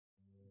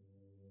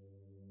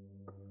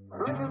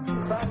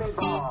Sammy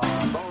Baugh,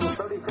 though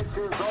 36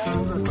 years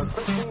old and with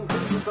 15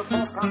 seasons of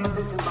full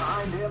competition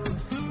behind him,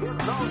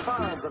 gives no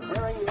signs of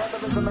nearing the end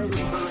of his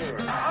amazing career.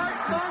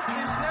 Art Monk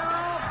is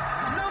now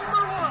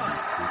number one,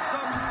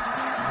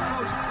 the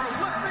most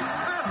prolific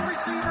pass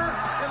receiver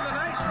in the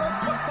National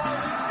Football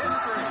League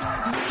history.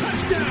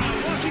 Touchdown,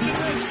 Washington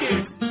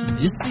Redskins.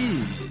 This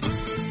is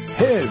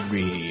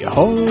Harry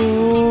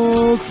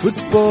Hog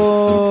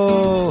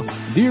Football,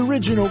 the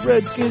original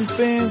Redskins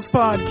fans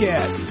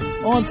podcast.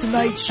 On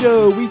tonight's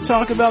show, we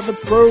talk about the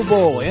Pro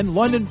Bowl and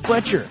London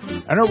Fletcher,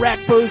 an Iraq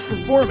Post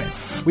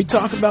performance. We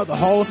talk about the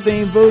Hall of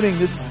Fame voting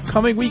this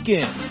coming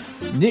weekend.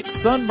 Nick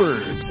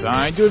Sundberg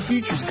signed to a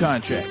futures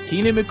contract.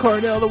 Keenan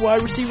McCardell, the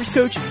wide receivers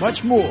coach, and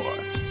much more.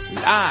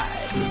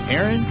 Live with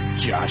Aaron,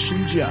 Josh,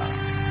 and John.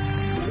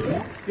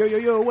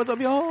 Yo, what's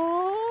up,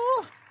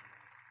 y'all?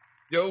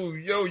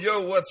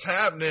 Yo, what's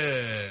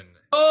happening?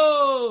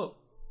 Oh!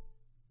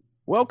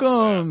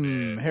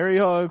 Welcome, Harry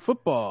Hog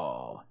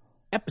Football,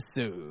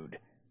 episode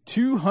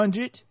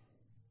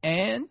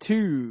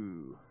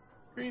 202.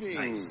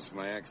 Greetings,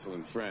 my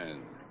excellent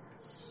friends.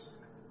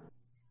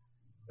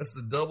 That's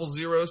the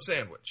 00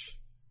 sandwich.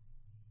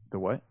 The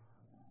what?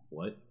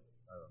 What?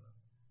 I don't know.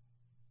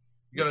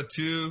 You got a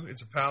 2,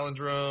 it's a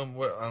palindrome.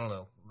 What? I don't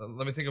know.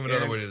 Let me think of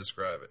another way to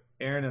describe it.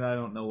 Aaron and I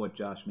don't know what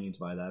Josh means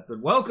by that, but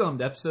welcome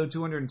to episode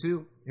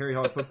 202, Harry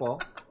Hog Football.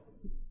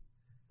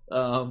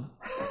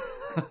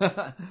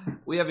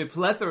 We have a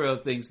plethora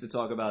of things to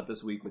talk about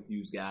this week with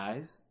you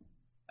guys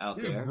out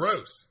Dude, there.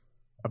 gross.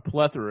 A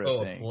plethora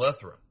of A things.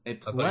 plethora. A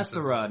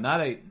plethora, not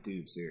a...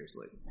 Dude,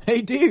 seriously.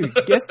 Hey, dude,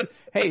 guess...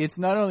 Hey, it's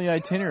not only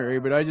itinerary,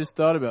 but I just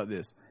thought about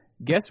this.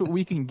 Guess what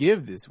we can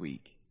give this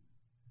week?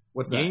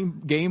 What's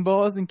that? Game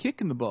balls and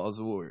kicking the balls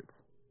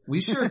awards.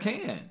 We sure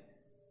can.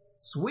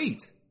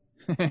 Sweet.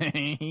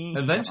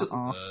 Eventually.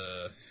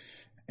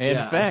 In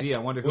fact, I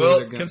wonder who Well,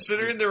 they're gonna...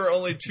 considering there were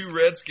only 2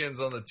 Redskins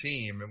on the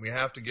team and we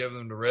have to give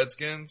them to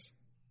Redskins,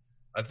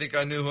 I think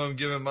I knew who I'm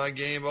giving my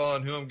game ball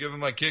and who I'm giving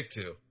my kick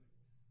to.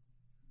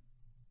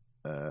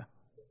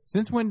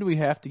 Since when do we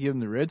have to give them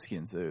the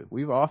Redskins, though?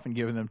 We've often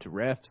given them to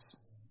refs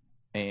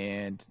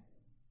and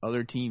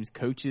other teams'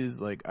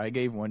 coaches. Like, I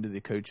gave one to the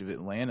coach of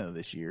Atlanta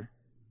this year.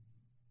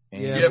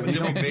 And Yeah, but we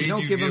then we don't, made we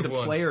don't you give them give to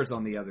one. players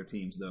on the other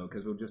teams, though,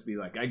 because we'll just be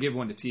like, I give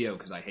one to T.O.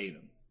 because I hate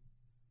him.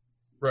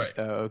 Right.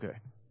 Okay.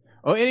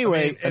 Oh, anyway,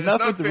 I mean, and enough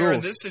it's with not the fair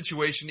rules. in this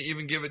situation to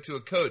even give it to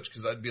a coach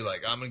because I'd be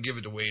like, I'm going to give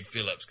it to Wade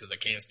Phillips because I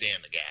can't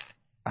stand the guy.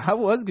 I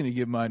was going to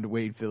give mine to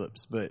Wade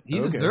Phillips, but He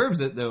okay.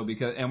 deserves it though,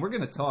 and we're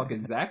going to talk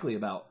exactly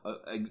about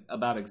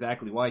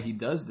exactly why he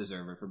does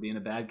deserve it for being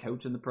a bad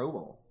coach in the Pro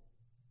Bowl.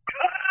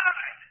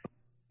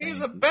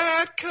 He's a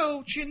bad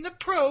coach in the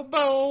Pro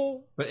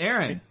Bowl. But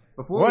Aaron,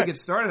 before What? we get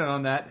started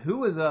on that,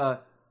 who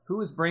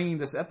is bringing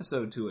this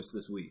episode to us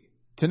this week?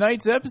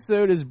 Tonight's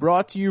episode is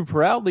brought to you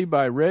proudly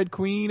by Red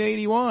Queen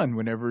 81.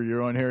 Whenever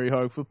you're on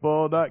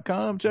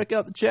harryhogfootball.com, check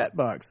out the chat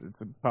box.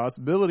 It's a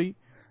possibility.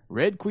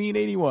 Red Queen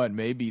 81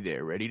 may be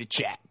there, ready to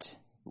chat.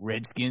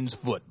 Redskins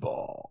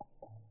football.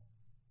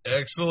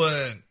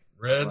 Excellent.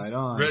 Right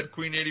on. Red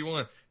Queen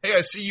 81. Hey,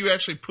 I see you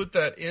actually put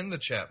that in the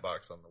chat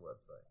box on the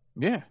website.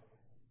 Yeah.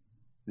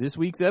 This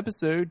week's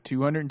episode,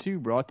 202,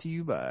 brought to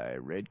you by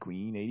Red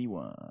Queen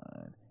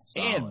 81.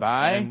 Solid. And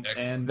by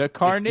and the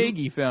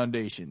Carnegie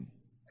Foundation.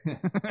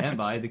 and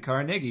by the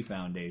Carnegie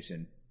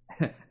Foundation.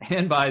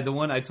 And by the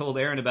one I told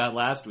Aaron about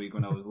last week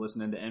when I was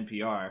listening to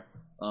NPR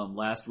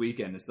last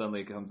weekend, and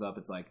suddenly it comes up,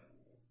 it's like,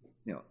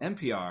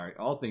 NPR,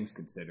 all things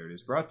considered,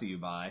 is brought to you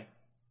by,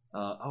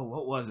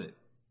 what was it?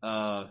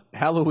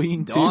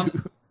 Halloween 2.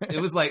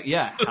 It was like,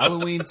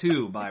 Halloween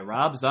 2 by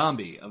Rob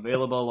Zombie,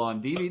 available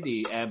on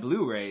DVD and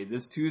Blu-ray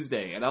this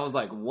Tuesday. And I was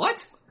like,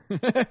 what?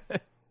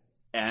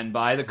 And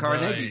by the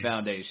Carnegie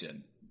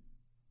Foundation.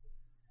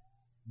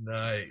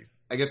 Nice.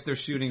 I guess they're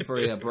shooting for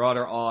a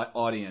broader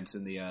audience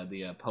in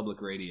the public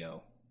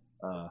radio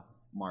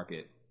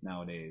market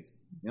nowadays.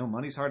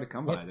 Money's hard to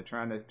come by. They're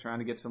trying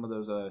to get some of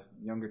those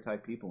younger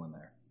type people in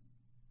there.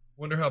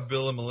 Wonder how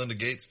Bill and Melinda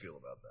Gates feel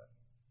about that.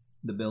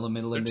 The Bill and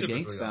Melinda They're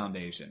Gates typically on.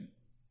 Foundation.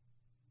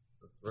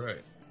 That's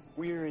right.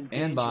 We're in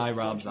And by danger of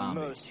Rob looking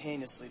Zombie. most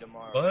heinously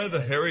tomorrow. By the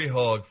Harry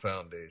Hog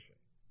Foundation.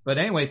 But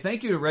anyway,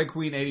 thank you to Red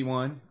Queen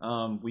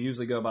 81. We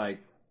usually go by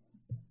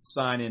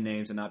sign-in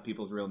names and not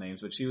people's real names,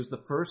 but she was the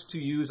first to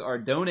use our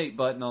donate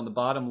button on the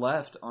bottom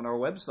left on our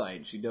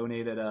website. She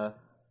donated a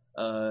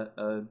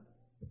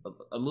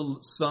little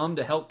sum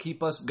to help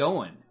keep us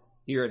going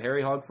here at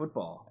Harry Hog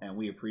Football, and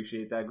we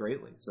appreciate that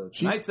greatly. So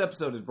tonight's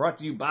episode is brought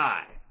to you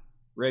by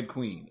Red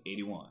Queen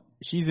 81.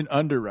 She's an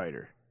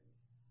underwriter.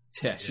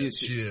 Yeah, she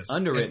is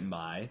underwritten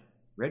by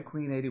Red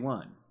Queen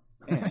 81.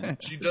 And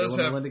She does Bill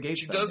and have Melinda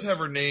Gates she does Foundation. have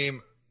her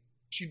name.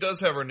 She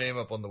does have her name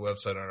up on the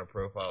website on her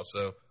profile,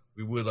 so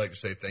we would like to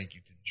say thank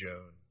you to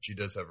Joan. She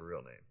does have a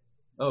real name.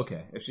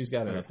 Okay, if she's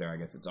got it up there, I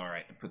guess it's all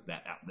right to put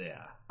that out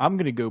there. I'm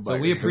going to go by So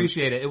we her.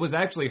 appreciate it. It was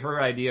actually her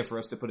idea for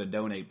us to put a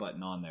donate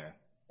button on there.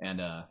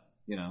 And,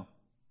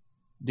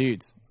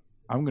 Dudes,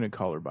 I'm going to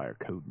call her by her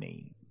code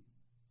name.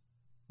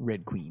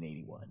 Red Queen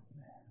 81.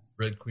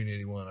 Red Queen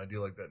 81. I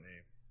do like that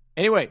name.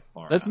 Anyway,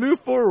 Far let's out. move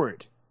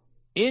forward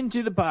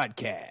into the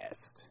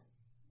podcast.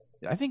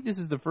 I think this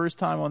is the first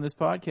time on this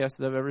podcast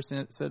that I've ever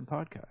said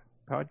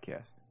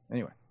podcast.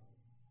 Anyway,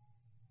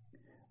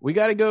 we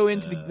got to go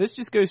into let's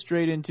just go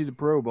straight into the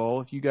Pro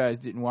Bowl. If you guys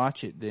didn't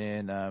watch it,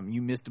 then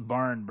you missed a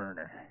barn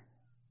burner.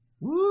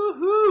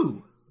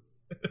 Woohoo!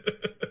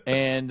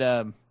 And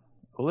well,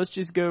 let's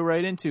just go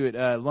right into it.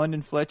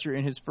 London Fletcher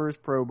in his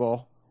first Pro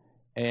Bowl,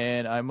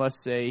 and I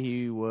must say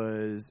he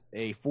was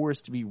a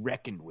force to be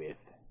reckoned with.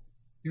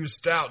 He was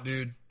stout,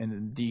 dude. And the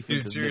Dude,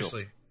 defensive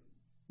seriously.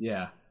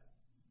 Yeah.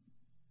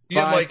 He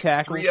had 5 like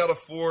tackles. 3 out of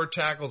 4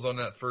 tackles on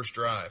that first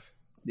drive.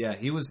 Yeah,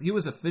 he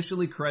was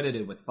officially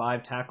credited with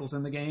 5 tackles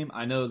in the game.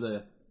 I know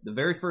the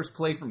very first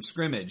play from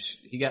scrimmage,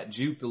 he got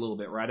juked a little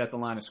bit right at the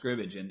line of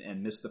scrimmage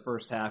and missed the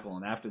first tackle,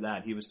 and after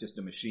that, he was just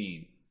a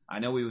machine. I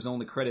know he was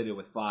only credited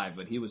with 5,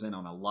 but he was in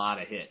on a lot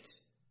of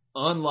hits.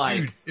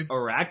 Unlike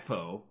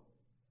Arakpo.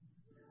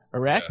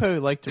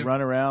 Arakpo liked to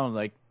run around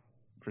like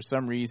for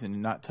some reason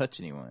and not touch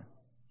anyone.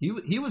 He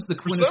was the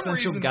some quintessential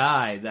reason-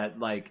 guy that,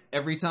 like,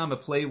 every time a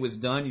play was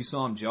done, you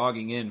saw him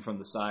jogging in from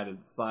the side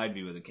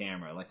view of the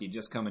camera. Like, he'd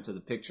just come into the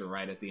picture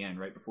right at the end,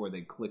 right before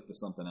they clicked to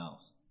something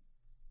else.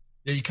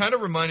 Yeah, he kind of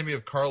reminded me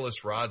of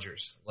Carlos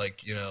Rogers. Like,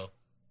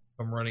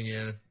 I'm running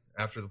in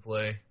after the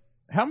play.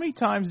 How many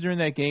times during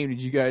that game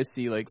did you guys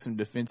see like some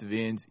defensive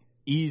ends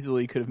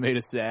easily could have made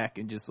a sack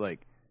and just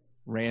like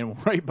ran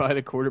right by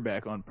the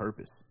quarterback on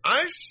purpose?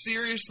 I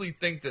seriously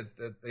think that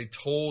they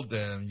told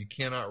them you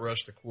cannot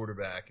rush the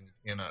quarterback and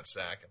you cannot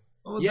sack him.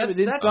 Well, Yeah, that's, but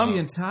then that's some- the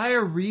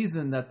entire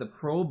reason that the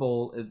Pro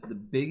Bowl is the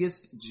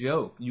biggest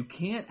joke. You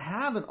can't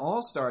have an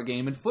all-star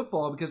game in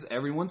football because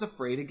everyone's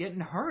afraid of getting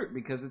hurt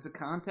because it's a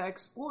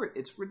contact sport.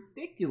 It's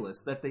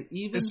ridiculous that they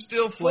even It's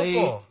still play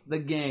football. the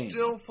game.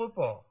 Still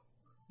football.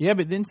 Yeah,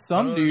 but then I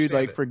some don't dude understand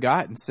like it.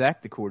 forgot and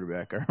sacked the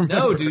quarterback. I remember.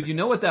 No, dude, you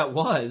know what that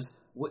was?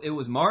 It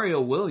was Mario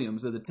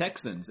Williams of the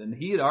Texans, and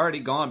he had already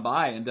gone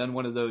by and done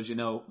one of those,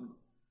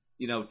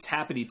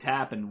 tappity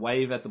tap and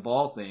wave at the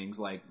ball things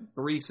like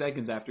 3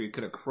 seconds after he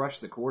could have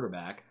crushed the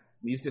quarterback.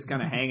 And he's just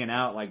kind of hanging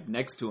out like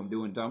next to him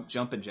doing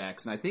jumping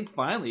jacks. And I think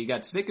finally he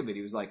got sick of it.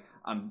 He was like,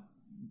 I'm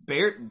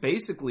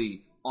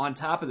basically on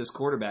top of this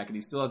quarterback, and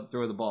he still has to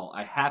throw the ball.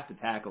 I have to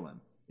tackle him.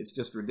 It's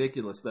just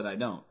ridiculous that I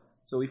don't.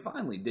 So he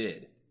finally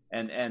did.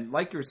 And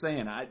like you're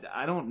saying,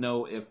 I don't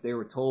know if they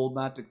were told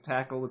not to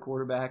tackle the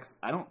quarterbacks.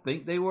 I don't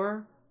think they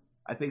were.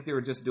 I think they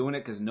were just doing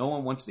it because no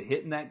one wants to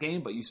hit in that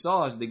game. But you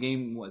saw as the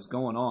game was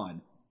going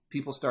on,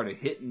 people started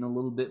hitting a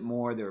little bit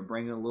more. They were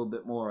bringing a little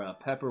bit more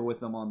pepper with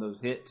them on those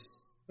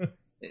hits.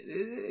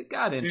 It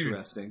got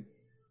interesting.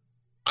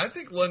 I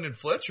think London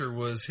Fletcher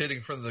was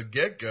hitting from the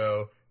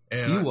get-go,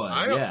 and He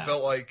was, yeah.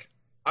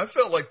 I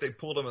felt like they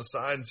pulled him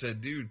aside and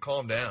said, "Dude,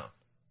 calm down."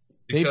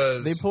 They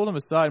Because pulled him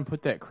aside and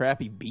put that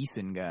crappy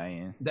Beeson guy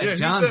in. That Yeah, who's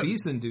John that?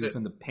 Beeson dude That-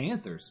 from the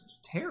Panthers was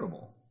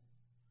terrible.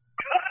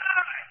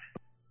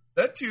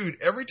 that dude,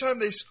 every time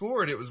they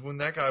scored, it was when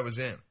that guy was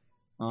in.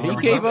 He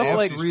Every gave time up they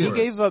like have he scores.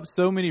 gave up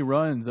so many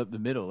runs up the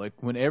middle.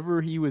 Like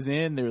whenever he was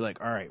in, they were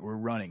like, "All right, we're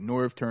running."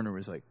 Norv Turner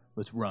was like,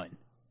 "Let's run."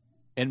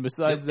 And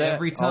besides that,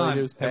 every all he time.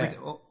 did was pass.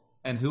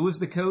 And who was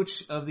the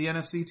coach of the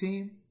NFC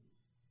team?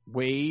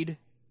 Wade.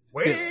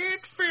 Wade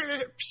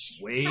Phillips.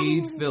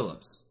 Wade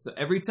Phillips. So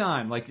every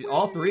time, like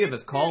all 3 of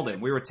us called him,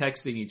 we were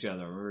texting each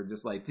other. We were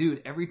just like,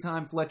 dude, every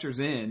time Fletcher's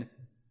in,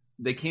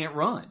 they can't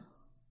run.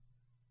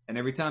 And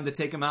every time they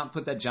take him out and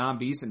put that John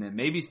Beeson in,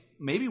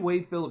 maybe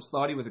Wade Phillips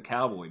thought he was a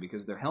Cowboy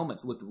because their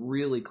helmets looked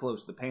really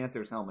close. The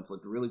Panthers' helmets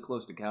looked really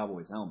close to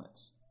Cowboys'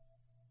 helmets.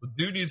 The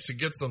dude needs to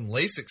get some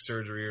LASIK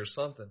surgery or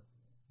something.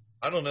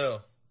 I don't know.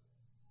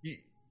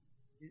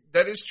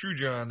 That is true,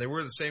 John. They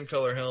wear the same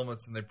color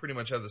helmets, and they pretty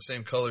much have the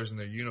same colors in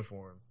their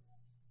uniform.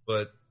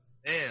 But,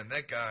 man,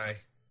 that guy,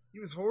 he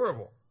was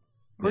horrible.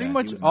 Pretty Yeah,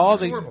 much he was all He was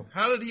the horrible.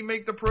 How did he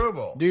make the Pro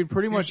Bowl? dude.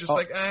 Pretty He was much just all,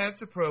 like,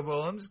 it's a Pro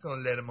Bowl. I'm just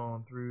going to let him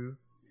on through.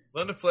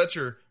 London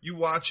Fletcher, you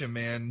watch him,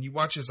 man. You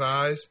watch his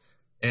eyes,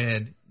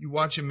 and you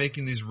watch him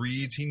making these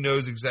reads. He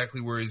knows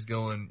exactly where he's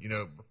going,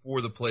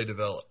 before the play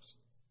develops.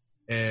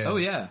 And, Oh,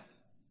 yeah.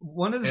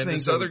 One of the And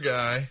things this other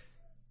guy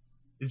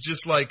is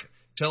just like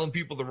telling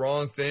people the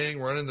wrong thing,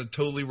 running the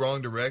totally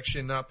wrong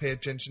direction, not pay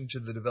attention to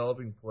the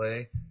developing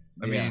play.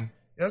 I Yeah. mean,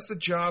 that's the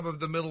job of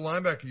the middle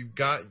linebacker. You've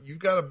got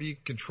to be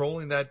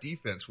controlling that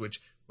defense,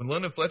 which when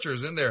London Fletcher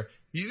is in there,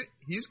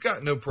 he's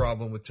got no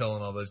problem with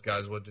telling all those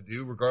guys what to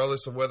do,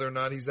 regardless of whether or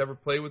not he's ever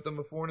played with them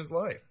before in his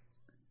life.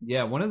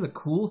 Yeah, one of the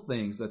cool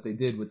things that they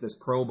did with this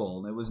Pro Bowl,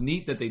 and it was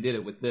neat that they did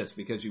it with this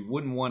because you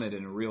wouldn't want it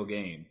in a real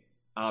game,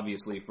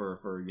 obviously for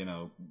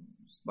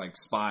like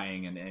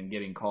spying and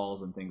getting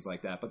calls and things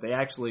like that. But they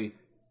actually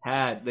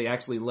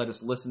let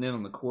us listen in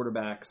on the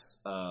quarterback's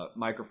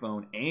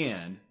microphone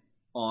and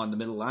on the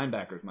middle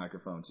linebacker's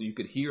microphone, so you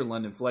could hear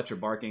London Fletcher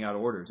barking out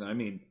orders. And I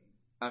mean,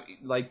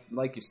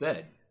 like you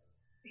said,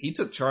 he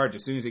took charge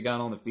as soon as he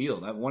got on the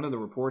field. One of the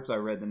reports I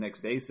read the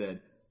next day said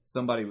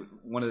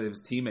one of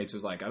his teammates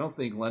was like, I don't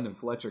think London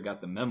Fletcher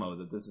got the memo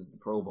that this is the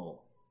Pro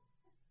Bowl.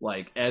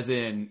 Like, as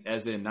in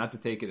not to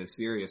take it as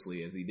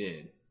seriously as he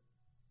did.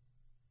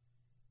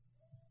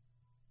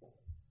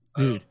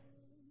 Dude,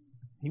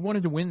 he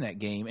wanted to win that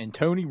game, and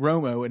Tony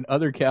Romo and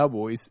other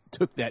Cowboys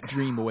took that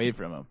dream away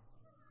from him.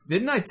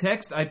 Didn't I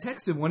text? I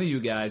texted one of you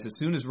guys as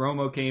soon as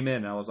Romo came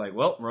in. I was like,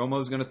 well,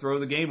 Romo's going to throw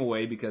the game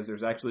away because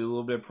there's actually a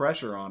little bit of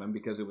pressure on him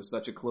because it was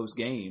such a close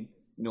game.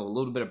 You know, a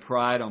little bit of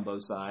pride on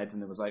both sides.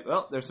 And it was like,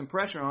 well, there's some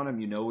pressure on him.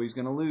 You know he's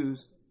going to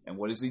lose. And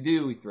what does he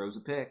do? He throws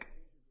a pick.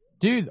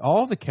 Dude,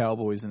 all the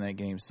Cowboys in that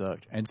game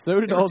sucked. And so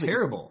did They were all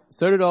terrible.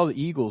 So did all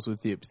the Eagles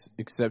with the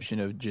exception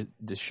of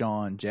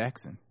Deshaun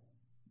Jackson.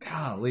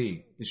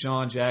 Golly.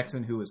 Deshaun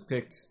Jackson, who was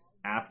picked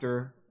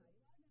after,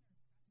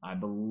 I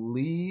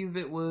believe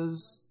it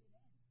was...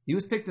 He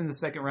was picked in the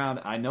second round.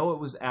 I know it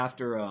was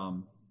after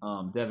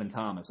Devin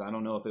Thomas. I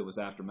don't know if it was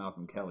after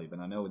Malcolm Kelly, but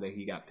I know that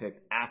he got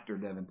picked after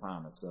Devin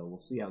Thomas. So we'll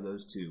see how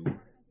those two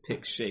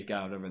picks shake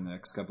out over the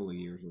next couple of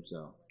years or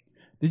so.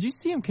 Did you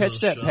see him catch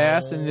that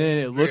pass and then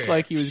it looked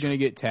like he was going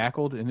to get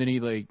tackled and then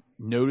he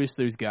noticed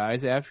those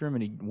guys after him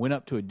and he went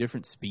up to a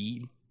different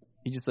speed?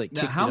 He just kicked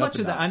now, how it much up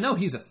of that? I know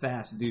he's a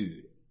fast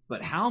dude,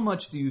 but how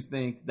much do you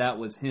think that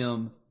was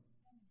him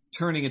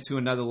turning it to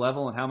another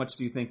level, and how much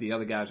do you think the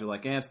other guys are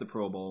like, it's the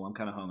Pro Bowl, I'm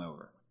kind of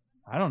hungover?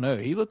 I don't know.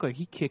 He looked like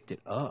he kicked it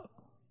up.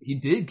 He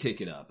did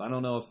kick it up. I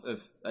don't know if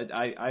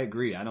I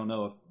agree. I don't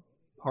know if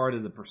part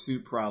of the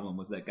pursuit problem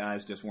was that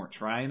guys just weren't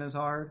trying as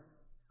hard.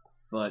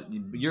 But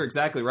you're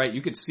exactly right.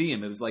 You could see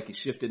him. It was like he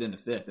shifted into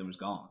fifth and was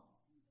gone.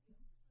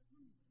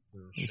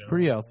 It was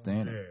pretty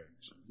outstanding.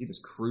 He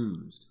just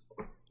cruised.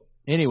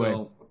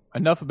 Anyway,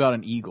 enough about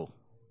an Eagle.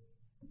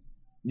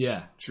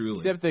 Yeah, truly.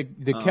 Except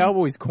the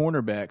Cowboys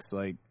cornerbacks,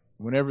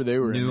 whenever they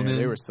were in there,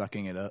 they were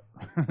sucking it up.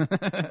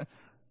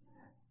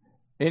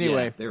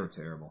 Anyway. Yeah, they were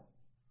terrible.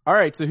 All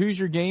right, so who's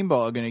your game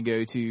ball going to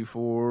go to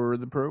for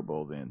the Pro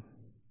Bowl then?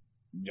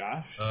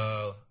 Josh?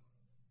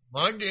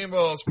 My game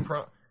ball is,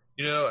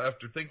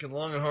 after thinking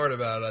long and hard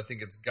about it, I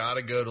think it's got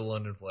to go to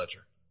London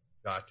Fletcher.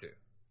 Got to.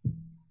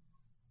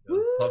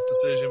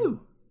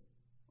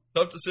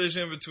 Tough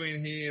decision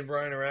between he and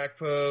Brian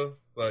Orakpo,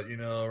 but,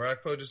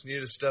 Orakpo just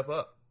needed to step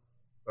up.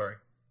 Sorry.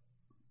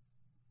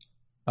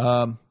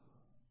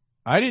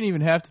 I didn't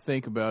even have to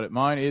think about it.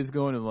 Mine is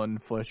going to London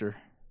Fletcher,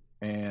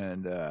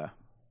 and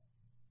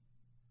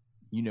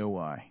you know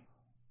why.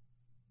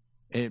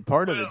 And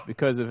part of it's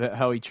because of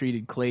how he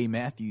treated Clay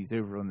Matthews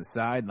over on the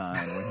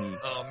sideline when he.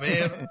 Oh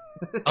man,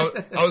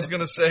 I was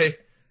gonna say,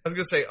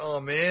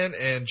 oh man,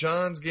 and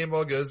John's game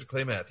ball goes to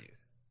Clay Matthews.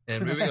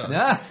 And moving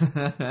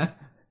on.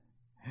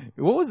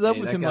 What was up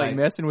with him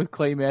messing with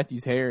Clay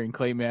Matthews' hair, and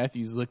Clay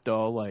Matthews looked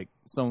all like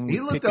someone.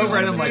 He looked over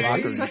at him like, "Why are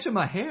you touching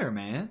my hair,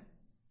 man?"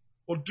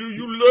 Well, do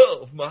you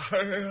love my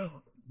hair?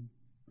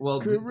 Well,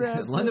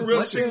 London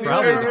Fletcher's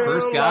probably the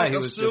first guy who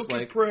was just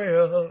like,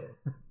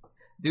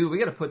 dude, we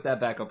got to put that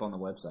back up on the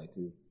website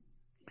too.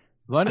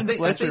 I think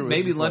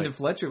maybe London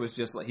Fletcher was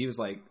just like, he was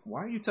like,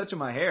 "Why are you touching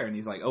my hair?" And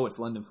he's like, "Oh, it's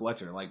London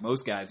Fletcher." Like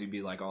most guys, he'd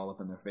be like all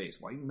up in their face.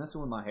 "Why are you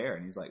messing with my hair?"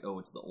 And he's like, "Oh,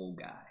 it's the old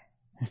guy."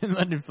 And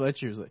London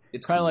Fletcher's like,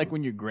 it's kind of like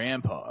when your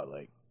grandpa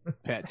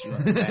pats you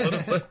on the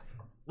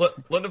back.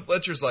 London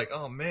Fletcher's like,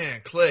 "Oh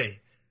man, Clay,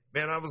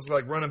 man, I was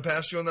running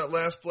past you on that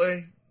last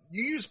play.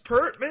 You use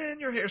Pert, man.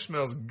 Your hair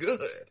smells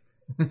good.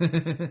 Are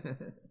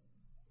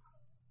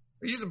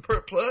you using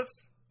Pert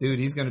Plus?" Dude,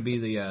 he's going to be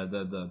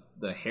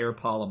the hair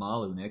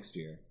Palomalu next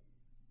year.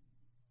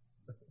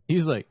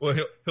 He's like, well,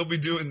 he'll be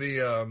doing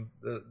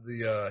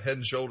the Head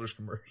and Shoulders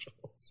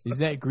commercials. Is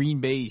that Green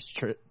Bay's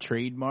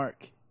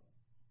trademark?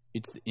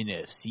 It's the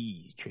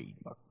NFC's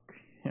trademark.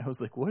 I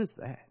was like, what is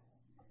that?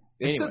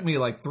 It took me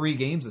 3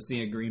 games of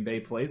seeing Green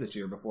Bay play this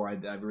year before I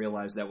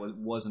realized that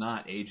was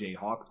not A.J.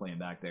 Hawk playing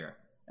back there.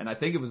 And I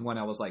think it was when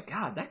I was like,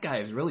 God, that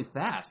guy is really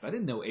fast. I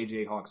didn't know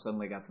A.J. Hawk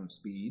suddenly got some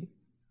speed.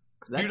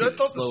 Dude, I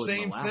thought the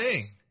same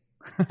thing.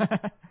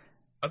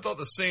 I thought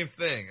the same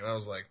thing. And I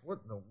was like,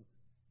 what in the...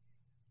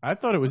 I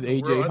thought it was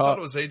A.J. Hawk. I thought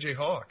it was A.J.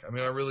 Hawk. I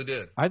mean, I really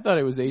did. I thought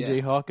it was A.J.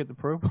 Hawk at the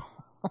Pro Bowl.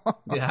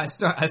 Yeah, I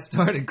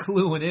started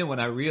cluing in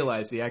when I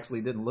realized he actually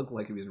didn't look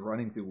like he was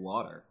running through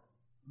water.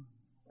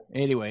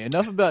 Anyway,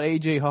 enough about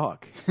A.J.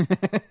 Hawk.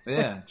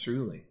 Yeah,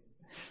 truly.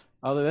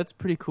 Although that's a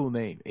pretty cool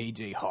name,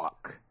 A.J.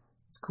 Hawk.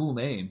 It's a cool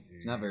name.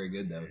 It's not very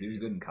good, though. He was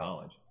good in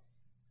college.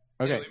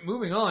 Okay. Anyway,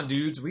 moving on,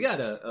 dudes. We got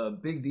a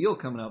big deal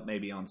coming up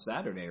maybe on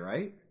Saturday,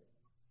 right?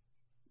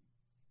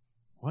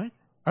 What?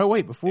 Oh,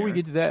 wait. Before we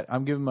get to that,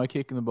 I'm giving my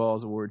kick in the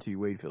balls award to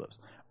Wade Phillips.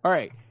 All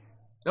right.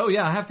 Oh,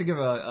 yeah. I have to give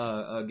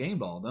a game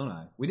ball, don't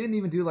I? We didn't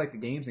even do the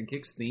games and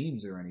kicks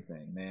themes or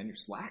anything, man. You're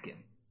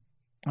slacking.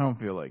 I don't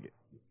feel like it.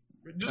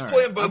 Just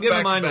play them both. I'm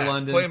giving mine to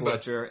London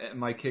Fletcher, and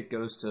my kick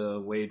goes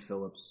to Wade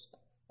Phillips.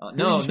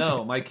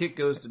 No, my kick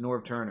goes to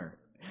Norv Turner.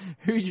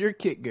 Who's your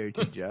kick go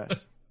to, Josh?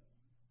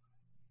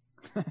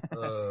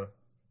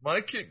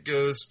 My kick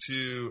goes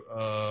to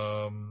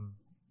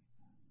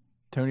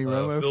Tony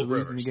Romo Phil for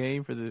losing Rivers. the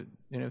game for the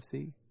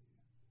NFC.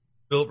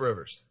 Phillip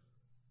Rivers.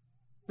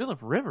 Phillip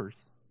Rivers?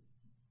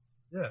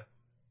 Yeah.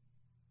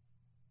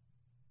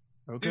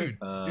 Okay.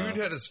 Dude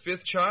had his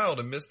 5th child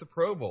and missed the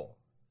Pro Bowl.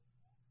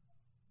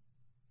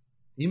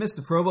 He missed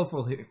the Pro Bowl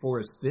for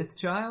his 5th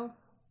child?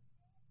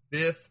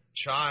 5th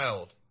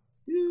child.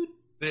 Dude.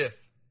 5th.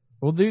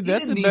 Well, dude, He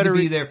that's didn't a need better to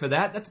be there for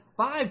that. That's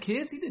 5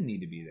 kids. He didn't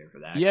need to be there for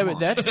that. Yeah, Come but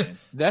on, that's man.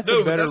 that's No,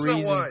 a but better that's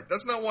reason. not why.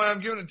 That's not why I'm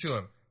giving it to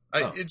him.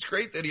 Oh. It's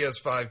great that he has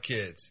 5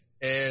 kids,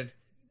 and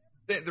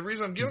the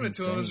reason I'm giving it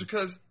to him is insane.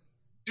 because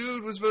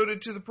dude was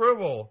voted to the Pro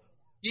Bowl.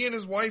 He and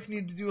his wife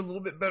need to do a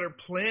little bit better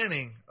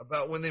planning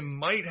about when they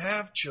might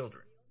have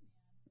children.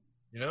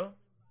 You know?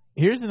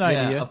 Here's an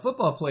idea. A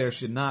football player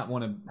should not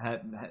want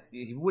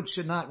to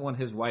should not want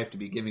his wife to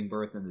be giving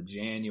birth in the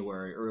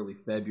January, early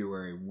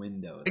February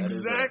window.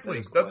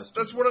 Exactly.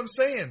 That's what I'm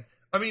saying.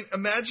 I mean,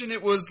 imagine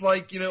it was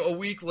like, a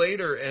week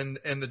later and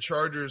the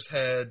Chargers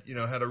had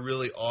a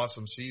really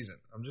awesome season.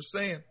 I'm just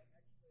saying.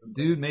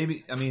 Dude,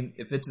 maybe, I mean,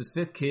 if it's his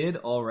 5th kid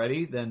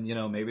already, then,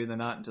 maybe they're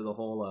not into the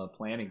whole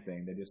planning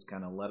thing. They just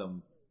kind of let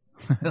them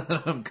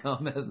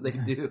come as they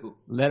do.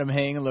 Let him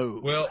hang low.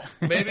 Well,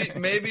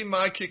 maybe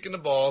my kicking the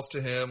balls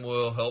to him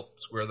will help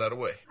square that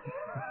away.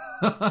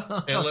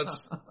 And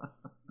let's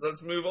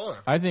move on.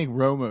 I think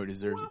Romo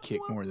deserves a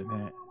kick more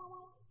than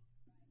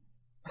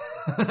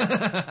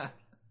that.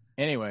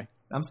 Anyway,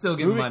 I'm still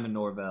giving mine to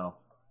Norvell.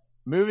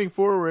 Moving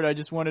forward, I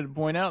just wanted to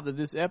point out that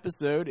this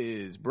episode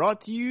is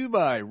brought to you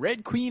by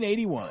Red Queen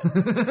 81.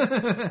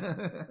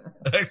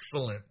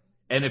 Excellent.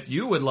 And if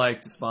you would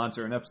like to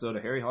sponsor an episode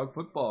of Harry Hog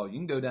Football, you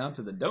can go down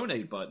to the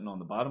donate button on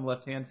the bottom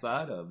left-hand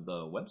side of the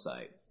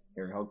website,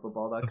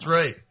 harryhogfootball.com. That's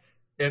right.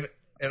 And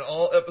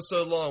all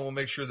episode long, we'll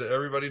make sure that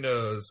everybody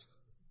knows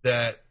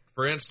that,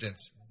 for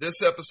instance,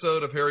 this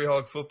episode of Harry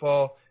Hog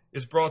Football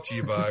is brought to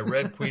you by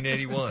Red Queen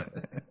 81.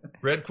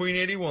 Red Queen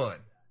 81.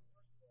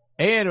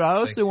 And I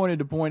also wanted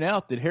to point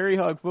out that Harry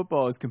Hog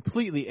Football is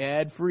completely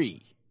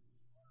ad-free.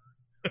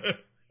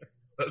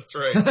 That's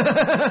right.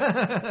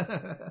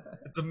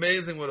 It's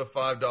amazing what a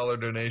 $5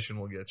 donation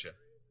will get you.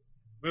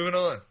 Moving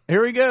on.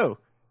 Here we go.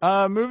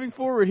 Moving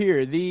forward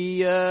here.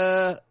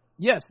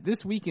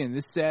 This weekend,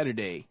 this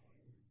Saturday,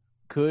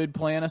 could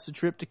plan us a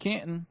trip to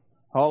Canton.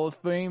 Hall of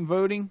Fame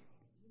voting.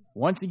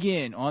 Once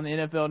again, on the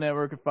NFL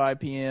Network at 5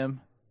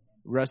 p.m.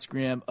 Russ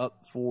Grimm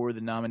up for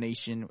the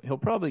nomination. He'll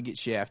probably get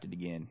shafted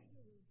again.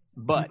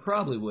 But he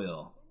probably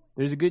will.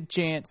 There's a good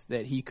chance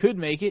that he could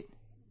make it,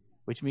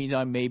 which means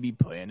I may be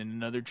planning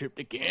another trip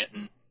to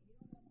Canton.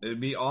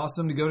 It'd be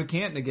awesome to go to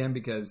Canton again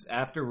because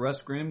after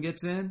Russ Grimm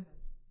gets in,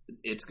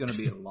 it's going to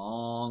be a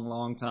long,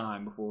 long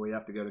time before we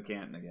have to go to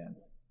Canton again.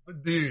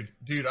 But dude,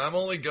 I'm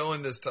only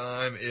going this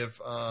time if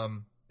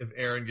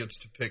Aaron gets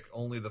to pick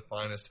only the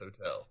finest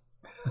hotel.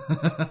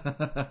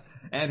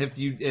 And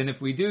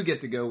if we do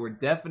get to go, we're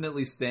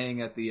definitely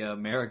staying at the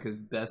America's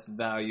Best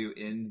Value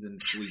Inns and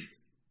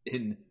Suites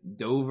in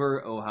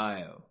Dover,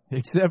 Ohio.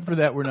 Except for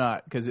that we're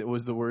not, because it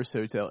was the worst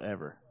hotel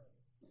ever.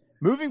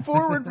 Moving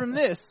forward from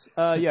this,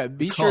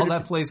 be Call sure to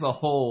that place a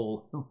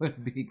hole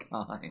would be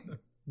kind.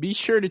 Be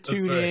sure to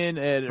tune in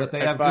at But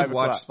they at have 5 good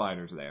watch o'clock.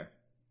 spiders there.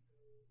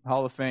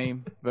 Hall of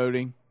Fame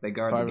voting. They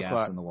guard 5 the gaps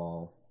o'clock. in the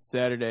wall.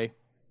 Saturday.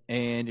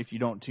 And if you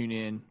don't tune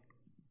in,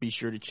 be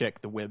sure to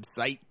check the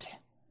website,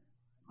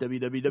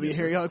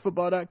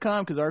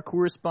 www.harryhogfootball.com, because our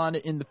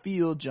correspondent in the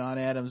field, John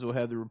Adams, will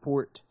have the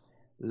report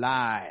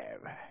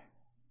live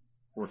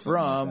Or something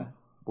from like that.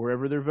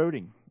 wherever they're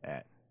voting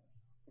at.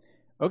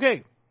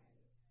 Okay.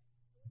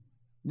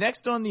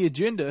 Next on the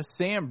agenda,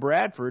 Sam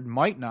Bradford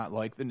might not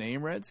like the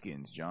name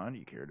Redskins. John, do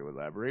you care to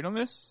elaborate on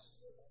this?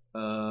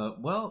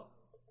 Well,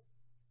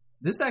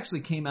 this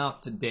actually came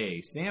out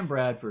today. Sam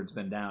Bradford's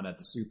been down at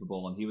the Super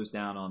Bowl, and he was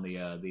down on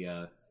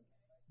the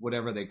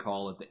whatever they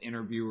call it, the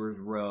interviewers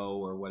row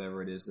or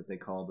whatever it is that they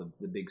call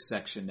the big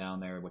section down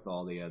there with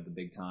all the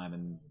big time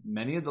and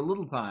many of the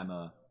little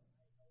time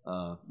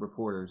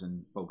reporters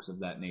and folks of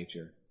that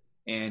nature.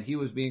 And he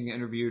was being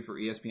interviewed for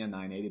ESPN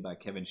 980 by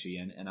Kevin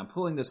Sheehan, and I'm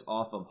pulling this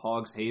off of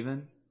Hogs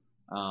Haven,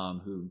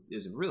 who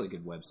is a really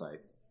good website.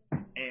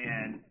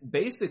 And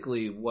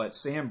basically what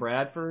Sam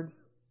Bradford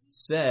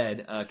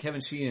said, Kevin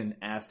Sheehan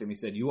asked him, he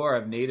said, "You are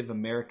of Native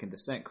American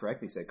descent,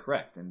 correct?" He said,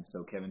 "Correct." And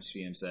so Kevin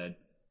Sheehan said,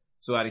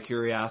 "So out of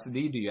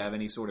curiosity, do you have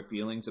any sort of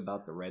feelings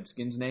about the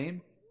Redskins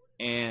name?"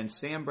 And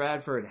Sam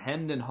Bradford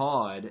hemmed and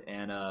hawed,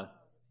 and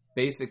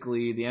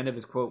basically the end of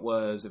his quote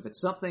was, "If it's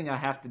something I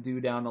have to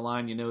do down the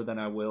line, then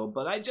I will,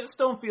 but I just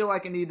don't feel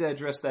like I need to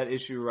address that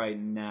issue right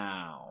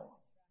now."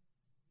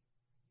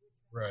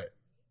 Right.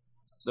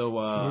 So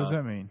What does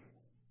that mean?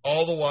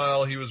 All the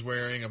while he was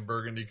wearing a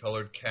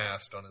burgundy-colored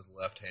cast on his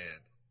left hand.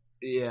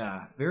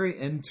 yeah, very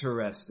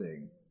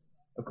interesting.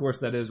 Of course,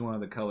 that is one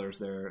of the colors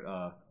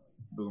there,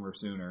 Boomer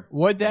Sooner.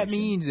 What that Nation.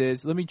 means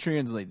is, let me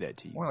translate that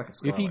to you. More like a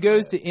If he scarlet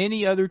goes red. to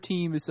any other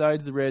team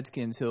besides the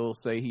Redskins, he'll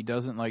say he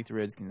doesn't like the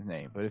Redskins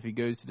name. But if he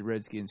goes to the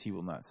Redskins, he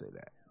will not say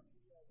that.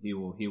 He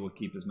will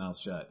keep his mouth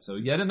shut. So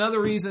yet another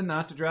reason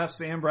not to draft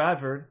Sam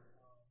Bradford.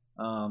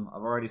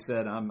 I've already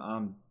said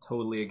I'm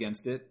totally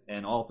against it,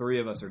 and all three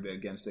of us are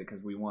against it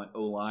because we want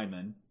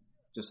O-linemen,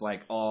 just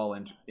like all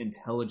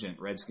intelligent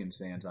Redskins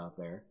fans out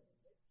there.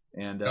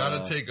 And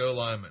Gotta take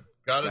O-lineman.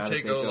 Gotta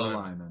take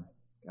O-lineman.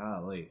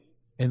 Golly.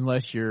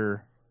 Unless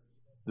you're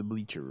the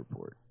Bleacher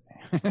Report.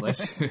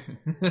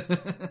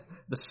 The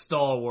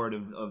stalwart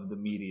of the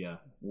media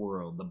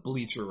world, the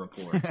Bleacher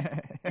Report.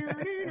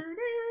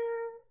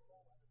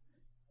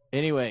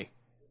 Anyway,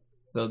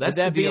 So that's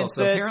With that the deal. being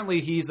So said-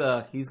 apparently he's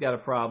got a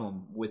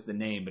problem with the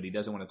name, but he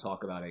doesn't want to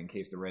talk about it in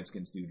case the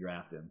Redskins do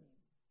draft him.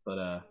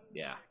 But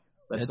yeah,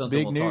 that's something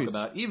big we'll news.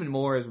 talk about even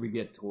more as we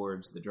get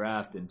towards the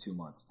draft in 2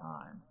 months'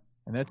 time.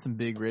 and that's some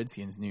big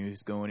Redskins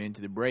news going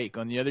into the break.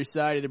 On the other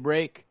side of the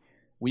break,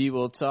 we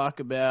will talk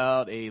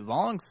about a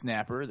long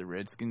snapper the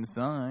Redskins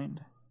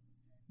signed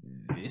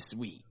this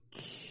week.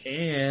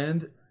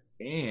 And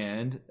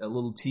a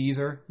little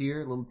teaser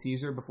here,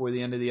 before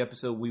the end of the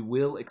episode. We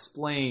will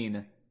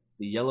explain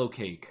the yellow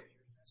cake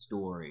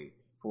story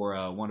for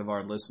one of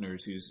our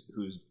listeners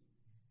who's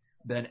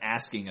been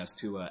asking us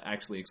to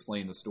actually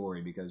explain the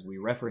story, because we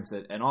reference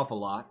it an awful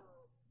lot,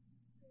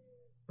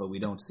 but we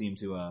don't seem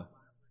to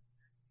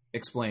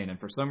explain. And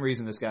for some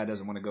reason, this guy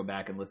doesn't want to go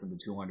back and listen to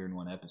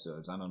 201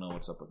 episodes. I don't know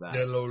what's up with that.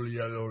 Yellow,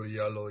 yellow,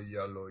 yellow,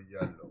 yellow,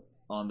 yellow.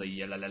 On the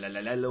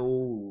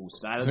yellow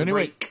side of So the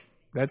anyway, break.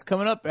 that's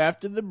coming up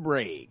after the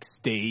break.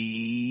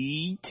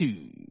 Stay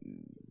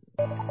tuned.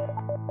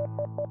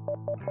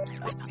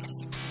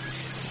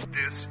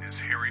 This is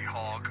Harry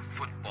Hog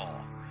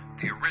Football,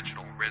 the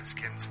original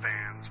Redskins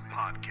fans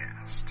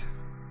podcast.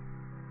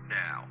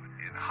 Now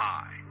in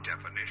high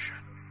definition.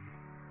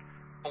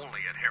 Only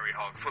at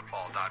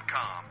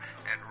harryhogfootball.com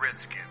and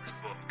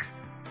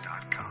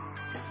redskinsbook.com.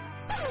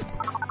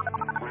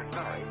 We're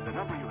sorry, the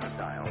number you have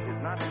dialed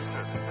is not in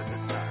service at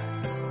this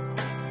time.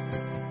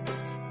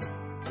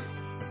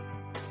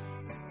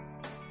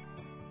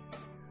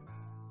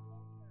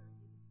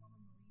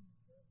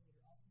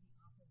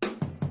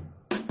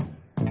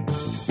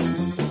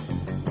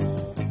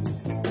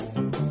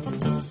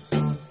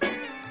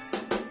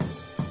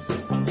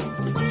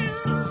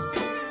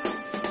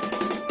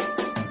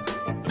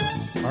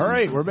 All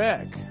right, we're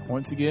back.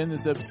 Once again,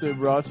 this episode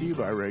brought to you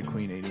by Red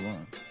Queen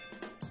 81.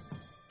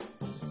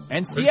 And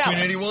Red Seattle.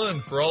 Queen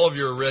 81 for all of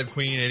your Red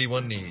Queen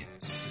 81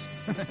 needs.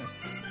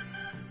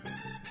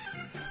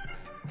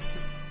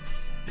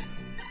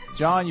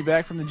 John, you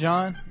back from the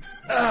John?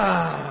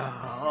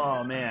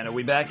 Oh man, are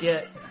we back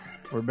yet?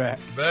 We're back.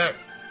 Back.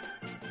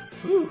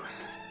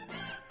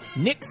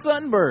 Nick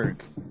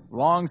Sundberg,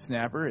 long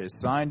snapper, is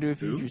signed to a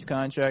futures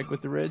contract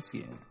with the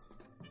Redskins.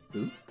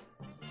 Who?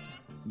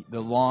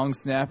 The long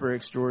snapper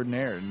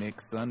extraordinaire, Nick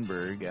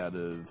Sundberg, out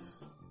of...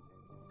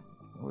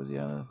 Where was he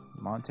out of?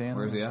 Montana?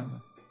 Where's he or at?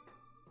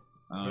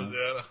 something?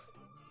 Yeah.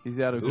 He's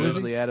out of Who is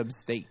he? Grizzly Adams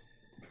State.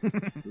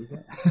 Who's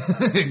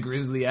that?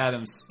 Grizzly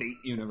Adams State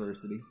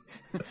University.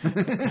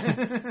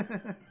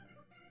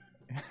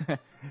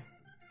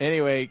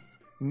 Anyway,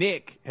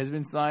 Nick has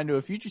been signed to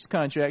a futures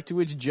contract, to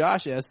which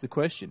Josh asked the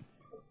question,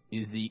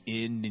 is the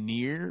end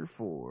near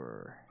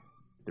for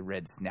the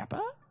Red Snapper?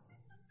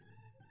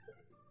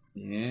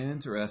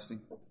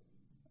 Interesting.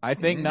 I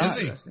think not.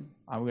 he?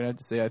 I'm going to have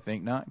to say I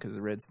think not, because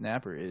the Red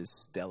Snapper is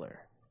stellar.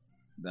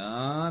 I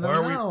Why are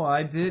don't we- know.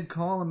 I did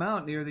call him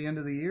out near the end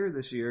of the year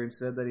this year and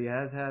said that he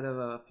has had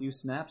a few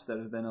snaps that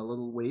have been a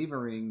little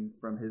wavering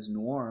from his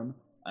norm.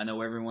 I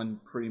know everyone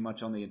pretty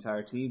much on the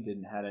entire team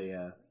didn't had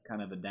a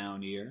kind of a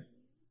down year,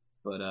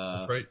 but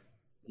That's right.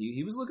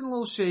 he was looking a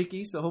little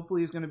shaky. So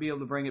hopefully he's going to be able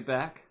to bring it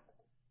back.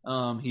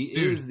 He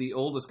Dude. is the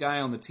oldest guy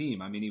on the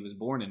team. I mean, he was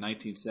born in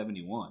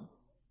 1971.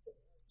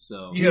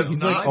 So He has He's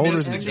not like older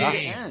missed than a end Josh. to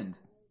game. end.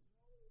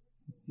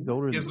 He's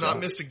older He than has not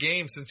Josh. missed a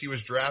game since he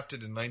was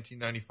drafted in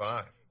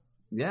 1995.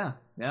 Yeah.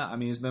 I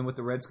mean, he's been with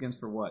the Redskins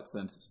for what?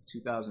 Since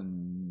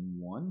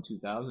 2001,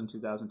 2000,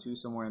 2002,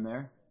 somewhere in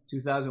there.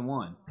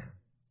 2001.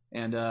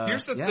 And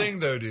Here's the yeah. thing,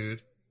 though,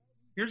 dude.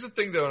 Here's the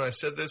thing, though, and I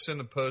said this in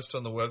the post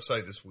on the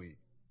website this week.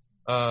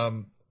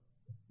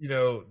 You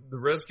know, the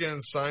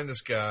Redskins signed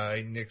this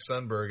guy, Nick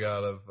Sundberg,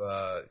 out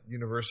of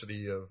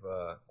University of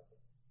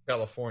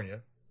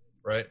California,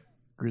 right?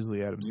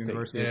 Grizzly Adams State.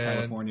 University of And-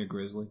 California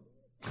Grizzly.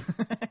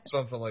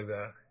 Something like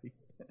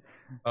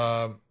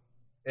that.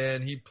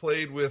 And he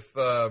played with,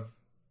 I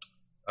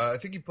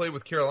think he played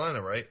with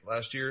Carolina, right,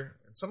 last year?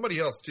 And somebody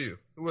else, too.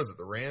 Who was it,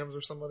 the Rams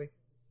or somebody?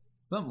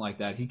 Something like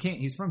that.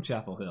 He's from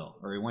Chapel Hill,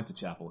 or he went to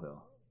Chapel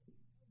Hill.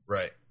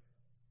 Right.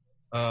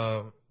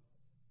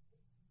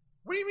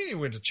 What do you mean he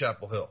went to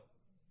Chapel Hill?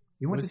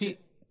 He went Was to he?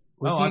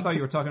 Was I he? thought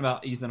you were talking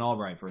about Ethan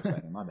Albright for a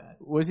second. My bad.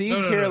 Was he No,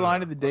 in no,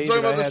 Carolina no. the day I'm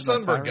talking that about I the had my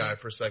Sundberg tirade? guy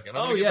for a second.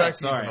 I'm Oh gonna get yeah, back to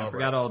sorry, Ethan I Albright.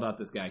 forgot all about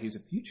this guy. He's a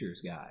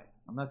futures guy.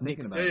 I'm not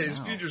thinking about Yeah, it he's a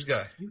now. futures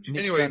guy. Nick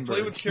Anyway, he Sundberg.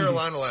 played with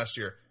Carolina last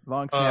year.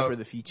 Long snapper of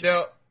the feature.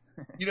 Now,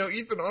 you know,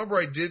 Ethan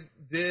Albright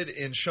did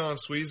in Sean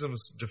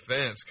Sweezum's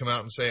defense come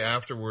out and say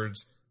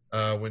afterwards,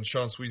 when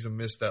Sean Sweezum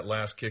missed that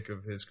last kick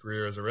of his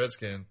career as a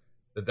Redskin,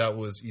 that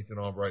was Ethan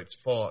Albright's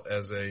fault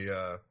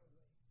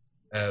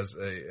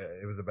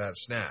it was a bad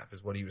snap,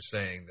 is what he was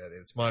saying, that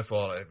it's my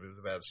fault if it was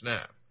a bad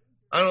snap.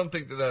 I don't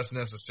think that that's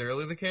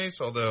necessarily the case,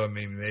 although I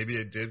mean maybe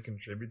it did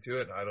contribute to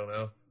it. I don't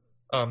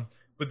know.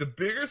 But the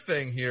bigger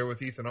thing here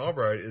with Ethan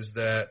Albright is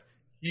that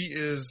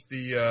he's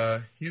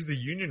the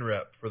union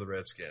rep for the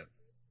Redskins.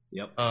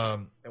 Yep.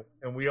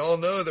 And we all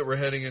know that we're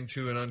heading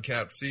into an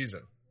uncapped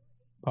season.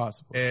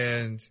 Possible.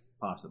 And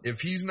Possibly. if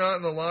he's not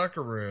in the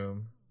locker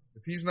room,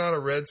 if he's not a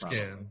Redskin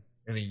Probably.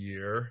 in a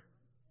year,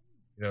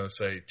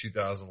 say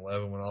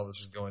 2011 when all this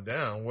is going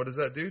down, what does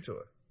that do to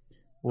it?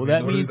 Well,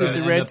 that What means is that going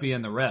the to end Reds. up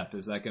being the rep?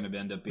 Is that going to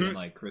end up being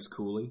like Chris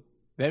Cooley?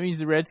 That means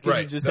the Redskins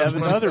Right. just That's have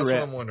what another that's rep.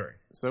 what I'm wondering.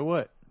 So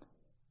what?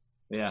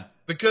 Yeah.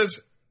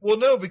 Because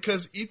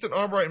Ethan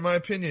Albright, in my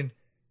opinion,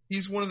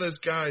 he's one of those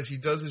guys. He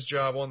does his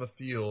job on the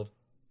field,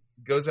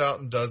 goes out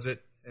and does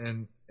it,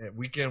 and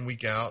week in,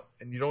 week out,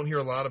 and you don't hear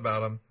a lot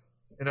about him.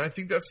 And I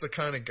think that's the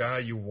kind of guy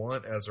you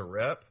want as a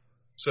rep.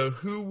 So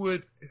who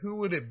would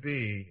it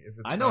be if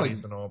it's not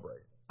Ethan Albright?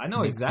 I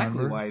know Nick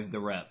exactly Sundberg? why he's the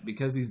rep,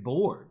 because he's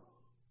bored.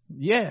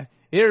 Yeah,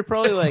 they're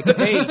probably like,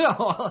 hey,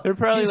 they're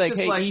probably He's like,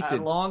 just hey, like Ethan.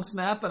 a long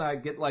snap, and I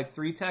get like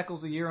 3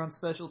 tackles a year on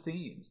special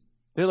teams.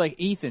 They're like,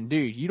 Ethan,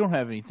 dude, you don't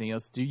have anything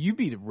else to do. You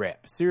be the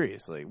rep.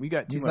 Seriously, we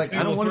got too He's much. like,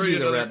 I don't We'll want to throw be you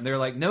the another- rep. And they're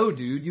like, no,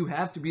 dude, you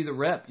have to be the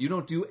rep. You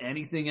don't do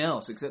anything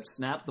else except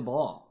snap the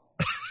ball.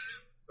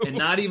 And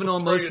not even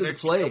on Throw most you of an the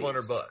extra plays.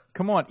 $200.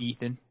 Come on,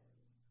 Ethan.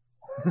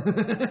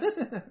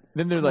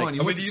 Then they're Come like, on,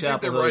 you I mean, went do to you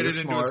think they Chapel Hill, write you're it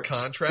into his smart.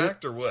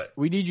 contract or what?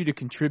 we need you to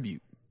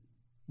contribute.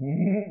 I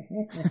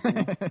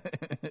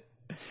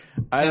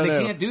And don't they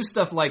know. can't do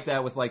stuff like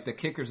that with like the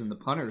kickers and the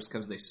punters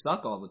because they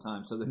suck all the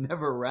time, so they're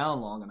never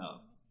around long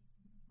enough.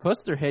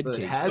 Plus, their head But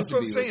it case. has That's to what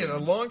I'm be saying. within- A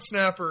long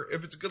snapper,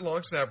 if it's a good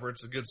long snapper,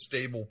 it's a good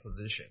stable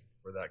position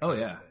for that kind Oh of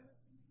yeah, thing.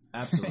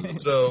 absolutely.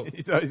 So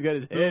He's always got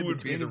his who head would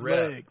be between the his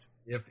rep? legs.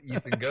 If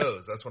Ethan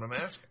goes, that's what I'm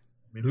asking.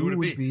 I mean, Who who would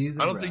would it be be?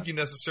 the I don't rep? think you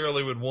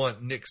necessarily would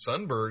want Nick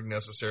Sundberg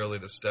necessarily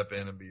to step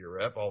in and be your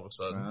rep all of a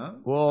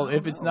sudden. Well, I if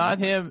don't it's know. not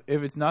him,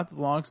 if it's not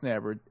the long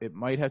snapper, it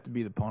might have to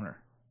be the punter.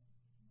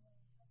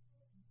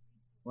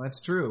 Well,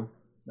 that's true.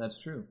 That's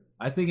true.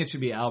 I think it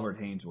should be Albert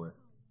Hainsworth.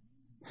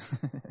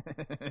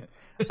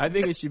 I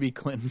think it should be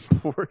Clinton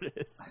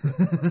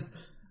Portis.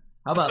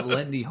 How about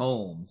Lendy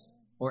Holmes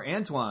or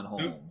Antoine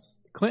Holmes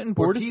Clinton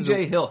or Portis is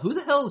PJ Hill? Who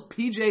the hell is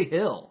PJ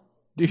Hill?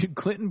 dude.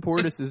 Clinton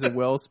Portis is a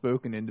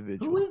well-spoken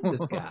individual. Who is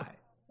this guy?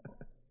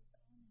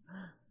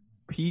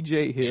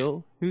 PJ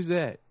Hill? Who's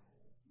that?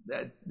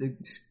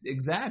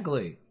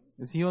 Exactly.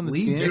 Is he on the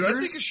Lee skin? Dude, I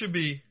Vickers? think it should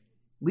be.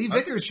 Lee I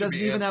think it Vickers should doesn't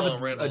be even have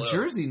Antoine a Randall.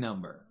 jersey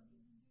number.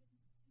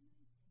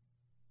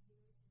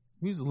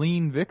 Who's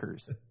Lean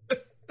Vickers?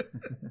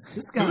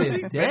 This guy Who is is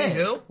he? Benny dead.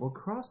 Hill? Well,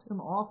 cross him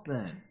off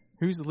then.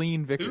 Who's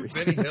Lean Vickers?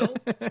 Benny Hill?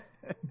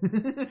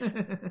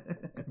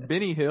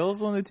 Benny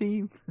Hill's on the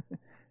team,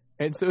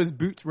 and so is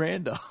Boots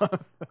Randolph.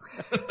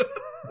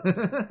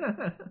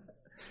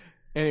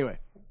 Anyway,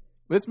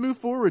 let's move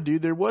forward,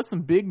 dude. There was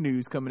some big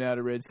news coming out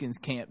of Redskins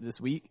camp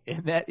this week,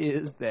 and that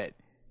is that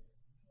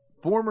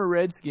former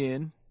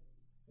Redskin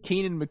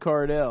Keenan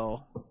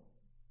McCardell,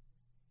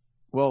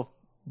 well,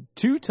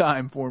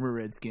 two-time former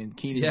Redskin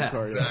Keenan Yeah,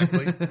 McCardell,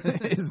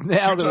 Exactly. is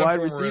now the Two-time wide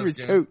former receivers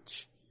Redskin.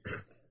 coach.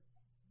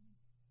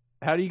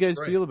 How do you guys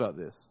Right. feel about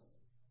this?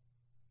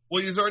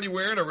 Well, he's already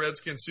wearing a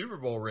Redskin Super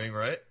Bowl ring,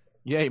 right?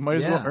 Yeah, he might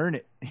as well Yeah. earn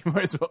it. He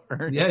might as well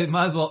earn Yeah, it. he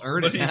might as well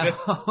earn But it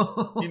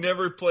now. He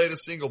never played a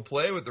single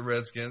play with the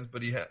Redskins,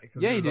 but he had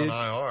because Yeah, he he was did.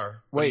 on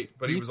IR. Wait,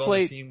 but he he's was on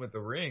played- the team with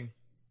the ring.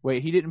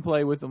 Wait, he didn't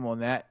play with them on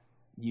that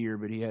year,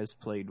 but he has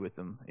played with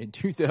them in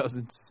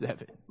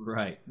 2007.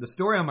 Right. The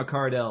story on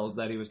McCardell is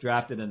that he was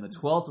drafted in the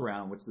 12th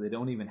round, which they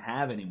don't even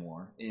have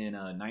anymore, in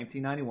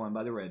 1991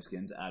 by the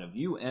Redskins out of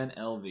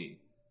UNLV.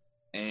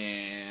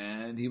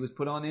 And he was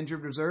put on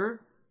injured reserve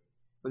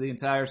for the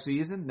entire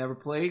season, never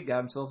played, got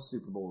himself a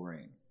Super Bowl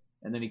ring.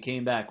 And then he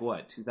came back,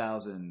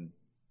 2007?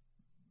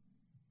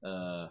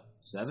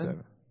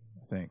 Seven,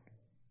 I think.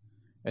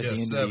 At Yeah, the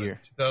end of 7, the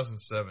year.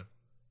 2007.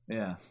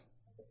 Yeah.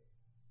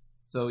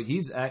 So he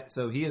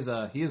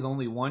is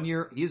only 1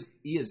 year.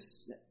 He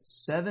is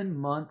 7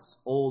 months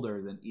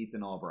older than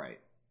Ethan Albright,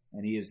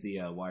 and he is the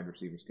wide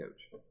receivers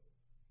coach.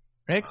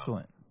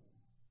 Excellent.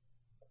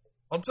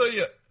 I'll tell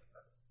you,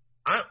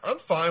 I'm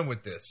fine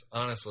with this,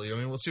 honestly. I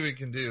mean, we'll see what he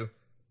can do.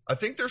 I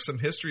think there's some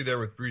history there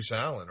with Bruce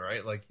Allen,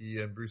 right? Like he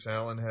and Bruce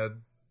Allen had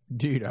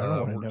Dude, I don't want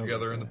to worked know.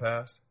 together about in the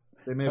that. past.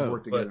 They may have Oh,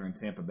 worked but- together in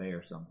Tampa Bay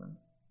or something.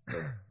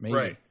 Maybe.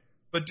 Right.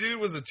 But dude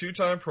was a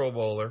 2-time Pro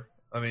Bowler.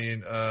 I mean,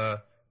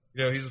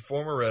 he's a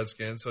former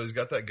Redskin, so he's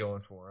got that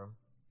going for him.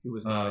 He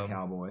was not a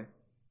cowboy.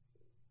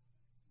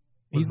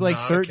 He's Was like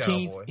not a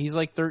 13th. Cowboy. He's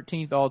like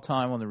 13th all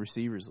time on the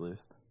receivers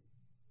list.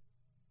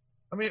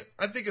 I mean,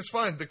 I think it's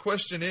fine. The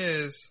question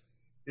is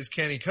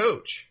can he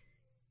coach?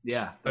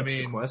 Yeah, I that's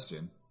the mean-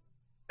 question.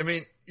 I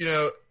mean,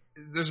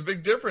 there's a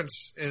big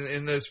difference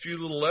in those few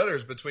little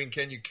letters between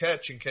can you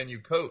catch and can you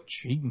coach.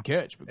 He can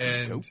catch, but can he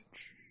And- coach?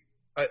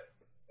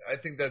 I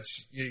think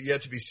that's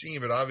yet to be seen,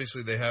 but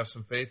obviously they have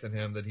some faith in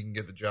him that he can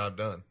get the job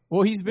done.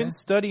 Well, he's been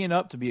studying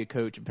up to be a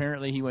coach.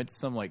 Apparently, he went to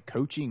some like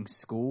coaching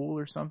school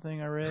or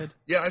something. I read.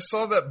 Yeah, I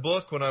saw that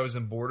book when I was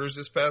in Borders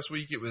this past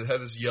week. It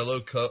had this yellow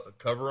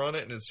cover on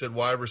it, and it said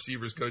 "Wide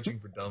Receivers Coaching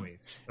for Dummies."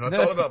 And I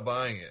No. thought about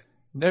buying it.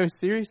 No,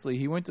 seriously,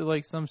 he went to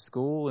like some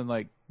school and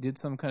like did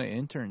some kind of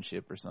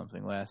internship or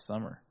something last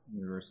summer.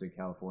 University of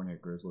California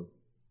Grizzly.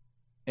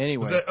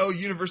 Anyway, Was that?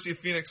 University of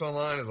Phoenix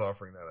Online is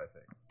offering that, I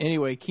think.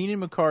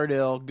 Keenan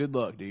McCardell, good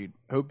luck, dude.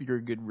 Hope you're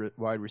a good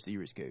wide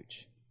receivers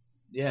coach.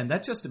 Yeah, and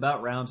that just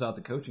about rounds out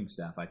the coaching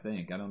staff, I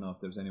think. I don't know if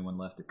there's anyone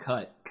left to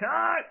cut,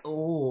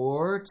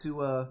 or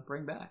to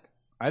bring back.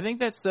 I think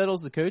that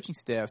settles the coaching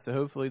staff, so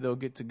hopefully they'll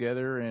get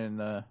together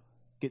and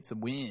get some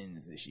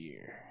wins this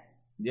year.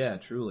 Yeah,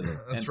 truly.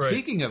 That's and right.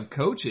 Speaking of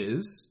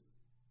coaches,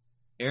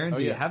 Aaron,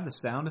 do you have the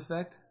sound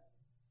effect?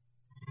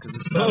 We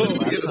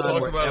get to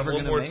talk about it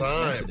one more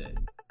time.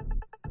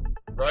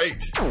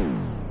 Right.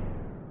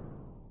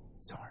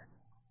 Zorn.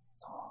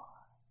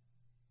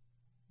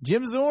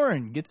 Jim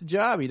Zorn gets a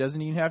job. He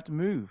doesn't even have to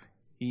move.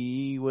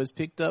 He was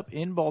picked up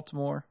in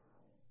Baltimore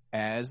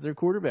as their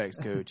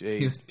quarterbacks coach.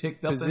 He was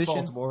picked up in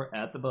Baltimore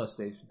at the bus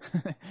station.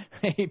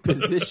 A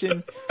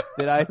position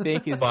that I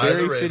think is By the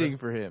very Ravens. fitting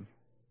for him.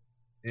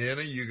 In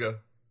a Yuga.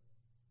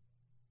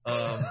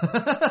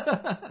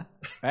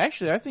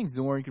 Actually, I think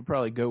Zorn could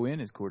probably go in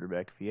as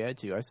quarterback if he had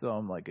to. I saw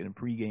him like in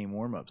pregame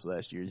warm-ups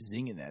last year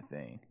zinging that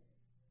thing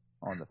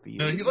on the field.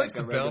 No, he likes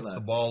to a regular- bounce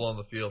the ball on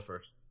the field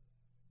first.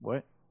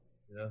 What?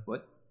 Yeah.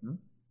 What?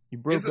 He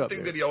Here's broke the up thing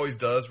there. that he always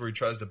does where he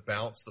tries to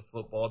bounce the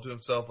football to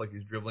himself like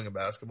he's dribbling a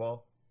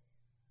basketball,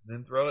 and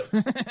then throw it.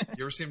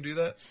 You ever see him do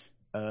that?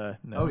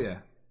 No. Oh, yeah.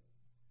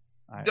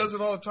 He does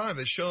it all the time.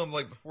 They show him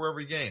like before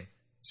every game,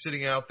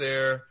 sitting out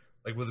there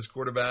like with his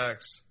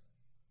quarterbacks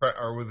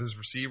or with his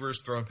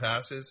receivers throwing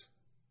passes,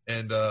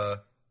 and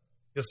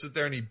he'll sit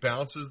there and he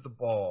bounces the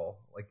ball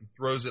like he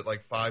throws it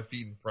like 5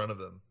 feet in front of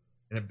him,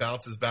 and it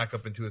bounces back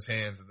up into his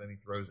hands, and then he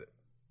throws it.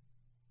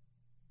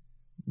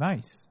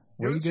 Nice.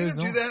 You Where ever he seen him goes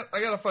do on. that?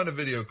 I gotta find a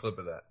video clip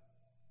of that.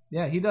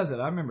 Yeah, he does it.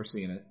 I remember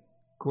seeing it.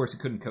 Of course, he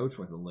couldn't coach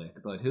with a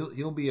lick, but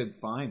he'll be a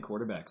fine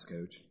quarterbacks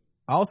coach.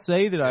 I'll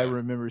say that I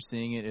remember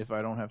seeing it if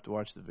I don't have to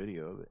watch the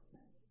video of it.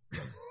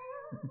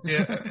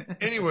 Yeah.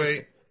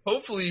 Anyway,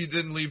 hopefully he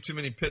didn't leave too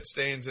many pit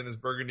stains in his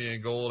burgundy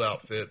and gold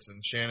outfits,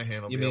 and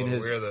Shanahan will You be able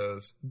mean to wear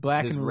those.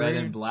 Black His and red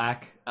maroon. and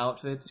black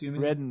outfits, you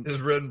mean? Red and His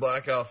red and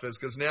black outfits,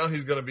 because now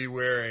he's going to be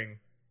wearing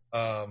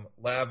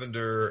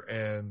lavender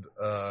and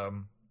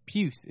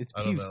puce. It's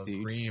I don't puce, know,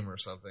 dude. cream or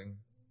something.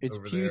 It's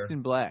over puce there.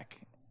 and black.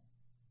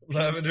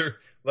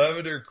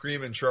 Lavender,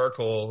 cream, and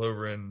charcoal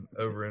over in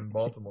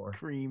Baltimore.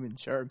 Cream and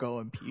charcoal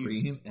and puce.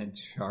 Cream and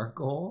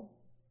charcoal?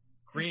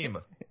 Cream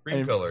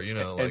And- color, you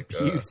know, and like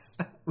puce.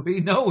 We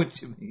know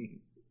what you mean.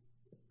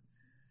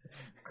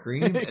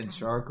 Cream and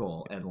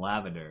charcoal and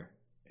lavender.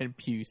 And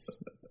puce.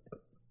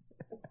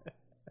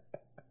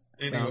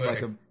 Sounds anyway.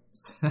 like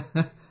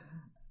a...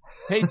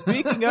 Hey,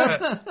 speaking of,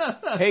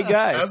 hey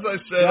guys, As I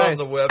said guys,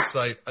 on the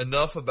website,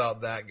 enough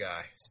about that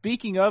guy.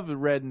 speaking of the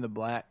red and the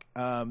black,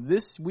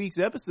 this week's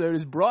episode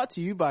is brought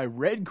to you by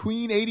Red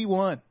Queen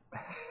 81.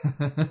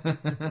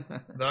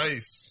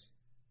 Nice.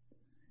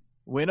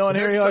 Win on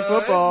Next Harry Hog time.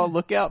 Football.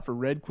 Look out for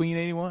Red Queen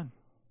 81.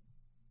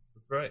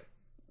 That's right.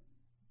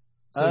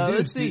 So, dude,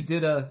 let's see.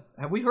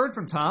 Have we heard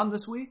from Tom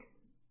this week?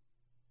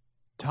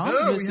 Tom's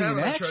No, we missing in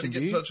haven't. I action, tried to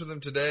get in dude. touch with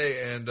him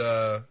today, and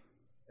to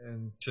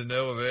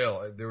no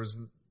avail.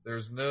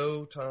 There's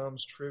no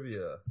Tom's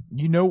trivia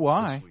You know this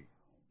why? week.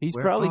 He's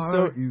Where probably are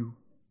so you?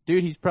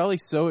 dude. He's probably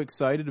so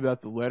excited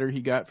about the letter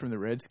he got from the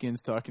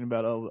Redskins talking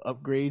about all the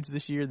upgrades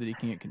this year that he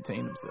can't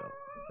contain himself.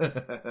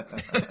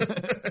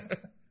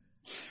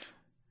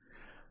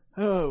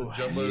 Oh,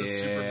 Jumbo,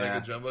 super Yeah.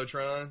 mega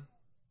jumbotron.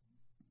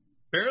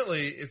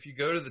 Apparently, if you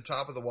go to the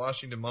top of the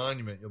Washington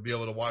Monument, you'll be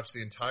able to watch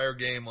the entire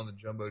game on the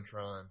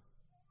jumbotron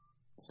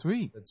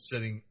sweet. that's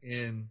sitting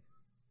in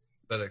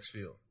FedEx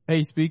Field.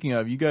 Hey, speaking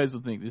of, you guys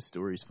will think this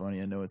story's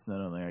funny. I know it's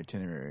not on the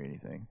itinerary or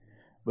anything.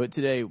 But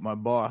today, my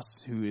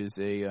boss, who is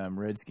a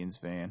Redskins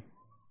fan,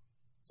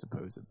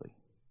 supposedly,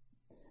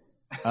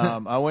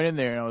 I went in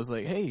there and I was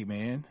like, hey,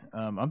 man,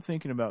 I'm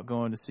thinking about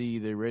going to see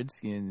the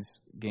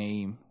Redskins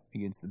game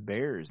against the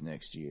Bears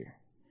next year.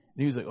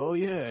 And he was like, oh,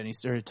 yeah. And he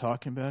started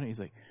talking about it. He's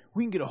like,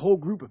 we can get a whole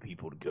group of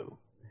people to go.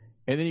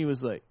 And then he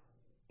was like,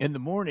 in the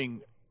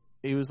morning,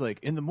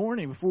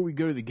 before we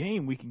go to the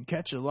game, we can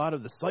catch a lot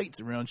of the sights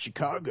around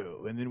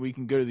Chicago, and then we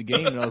can go to the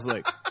game. And I was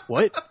like,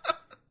 what?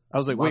 I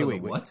was like,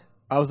 wait. What?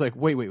 I was like,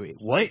 wait,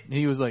 what? And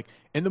he was like,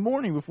 in the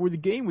morning before the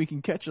game, we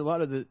can catch a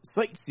lot of the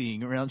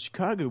sightseeing around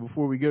Chicago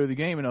before we go to the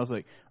game. And I was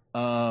like,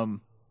 the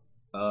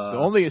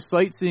only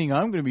sightseeing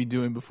I'm going to be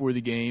doing before the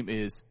game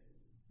is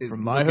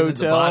from my looking at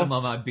the hotel, bottom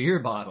of my beer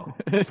bottle.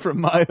 from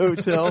my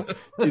hotel to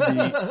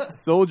the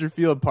Soldier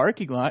Field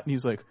parking lot. And he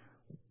was like,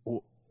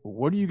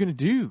 what are you going to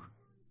do?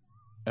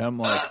 And I'm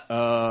like,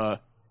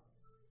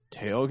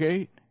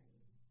 tailgate?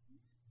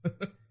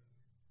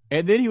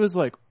 And then he was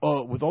like,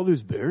 with all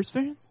those Bears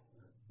fans?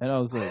 And I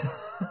was like,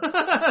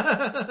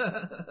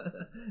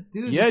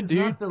 Dude, Yeah, this is dude.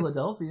 not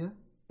Philadelphia.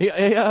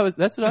 yeah,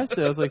 that's what I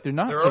said. I was like, they're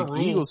not There are like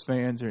rules. Eagles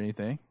fans or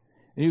anything.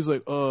 And he was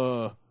like,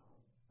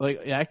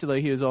 acted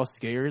like he was all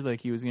scared, like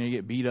he was going to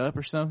get beat up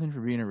or something for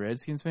being a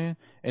Redskins fan.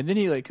 And then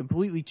he like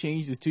completely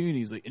changed his tune.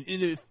 He's like, and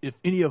if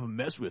any of them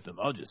mess with him,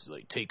 I'll just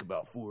like take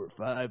about 4 or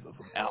 5 of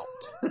them out.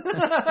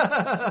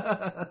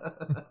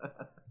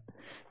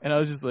 And I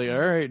was just like, all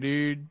right,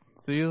 dude,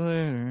 see you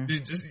later. You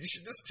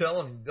should just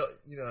tell them,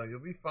 you'll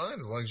be fine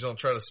as long as you don't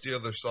try to steal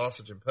their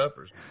sausage and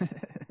peppers.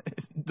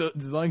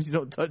 As long as you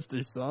don't touch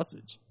their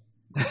sausage.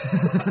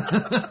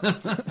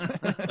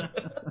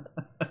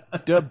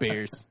 Dub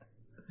Bears.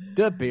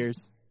 Dub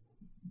Bears.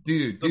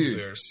 Dude,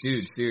 Bears.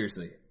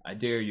 seriously. I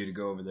dare you to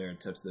go over there and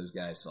touch those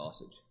guys'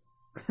 sausage.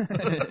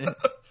 The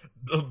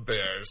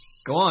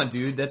Bears. Go on,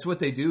 dude. That's what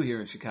they do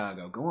here in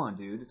Chicago. Go on,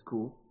 dude. It's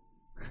cool.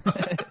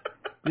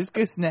 Just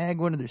go snag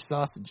one of their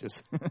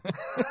sausages.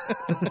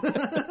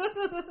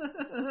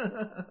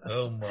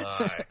 Oh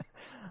my.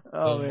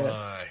 Oh, man.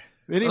 My.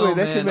 Anyway,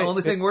 that could the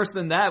only thing worse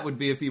than that would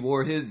be if he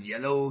wore his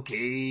yellow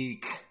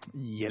cake.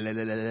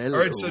 All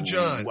right, so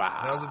John,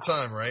 now's the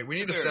time, right? We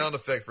need a sound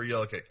effect for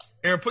yellow cake.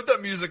 Aaron, put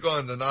that music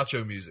on, the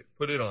nacho music.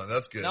 Put it on.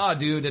 That's good. No,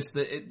 dude,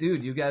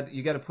 dude. You got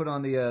to put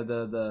on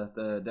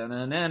the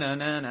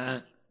da-na-na-na-na-na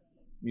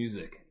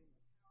music.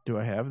 Do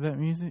I have that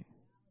music?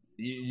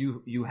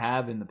 You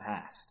have in the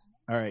past.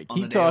 All right,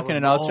 keep talking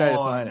and I'll try to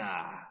find it.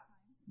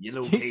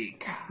 Yellow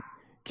cake.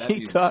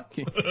 Keep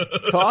talking.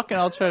 Talk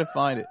and I'll try to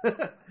find it.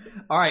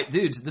 All right,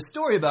 dudes, the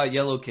story about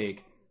yellow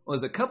cake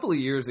was a couple of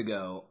years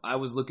ago. I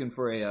was looking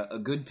for a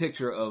good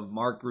picture of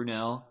Mark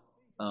Brunell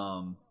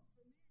to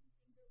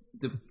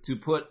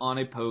put on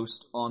a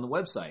post on the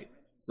website.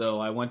 So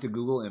I went to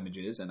Google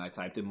Images and I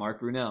typed in Mark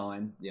Brunell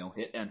and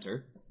hit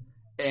enter.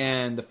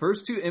 And the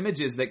first two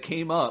images that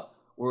came up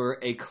were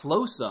a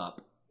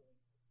close-up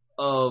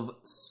of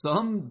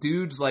some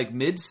dude's like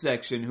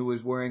midsection who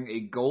was wearing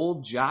a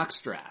gold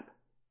jockstrap.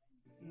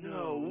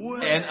 No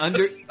way. And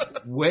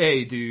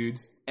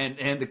dudes.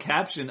 And the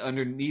caption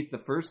underneath the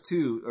first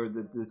two, or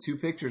the two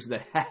pictures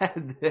that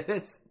had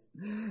this,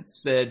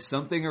 said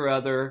something or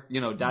other,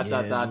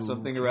 dot,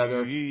 something or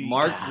other,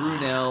 Mark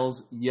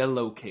Brunell's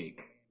yellow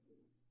cake.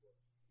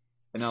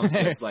 And I was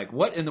just like,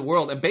 what in the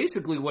world? And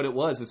basically what it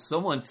was is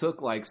someone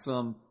took like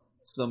some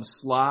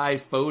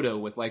sly photo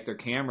with like their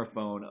camera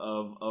phone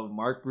of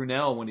Mark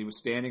Brunell when he was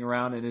standing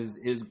around in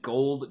his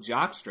gold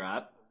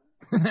jockstrap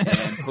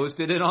and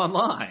posted it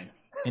online.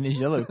 In his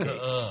yellow cake.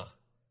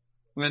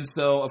 And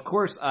so, of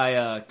course,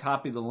 I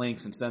copied the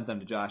links and sent them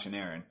to Josh and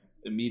Aaron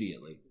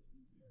immediately.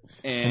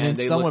 And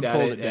they looked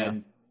at it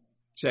and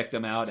checked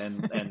them out,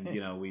 and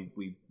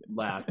we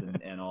laughed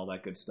and all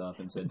that good stuff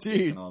and said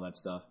sick and all that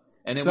stuff.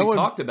 And then we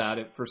talked about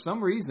it. For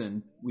some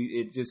reason,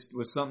 it just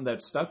was something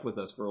that stuck with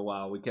us for a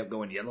while. We kept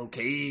going, yellow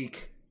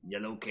cake,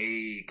 yellow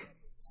cake.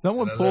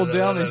 Someone pulled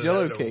down his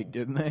yellow cake,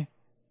 didn't they?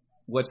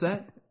 What's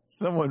that?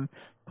 Someone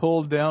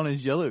pulled down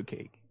his yellow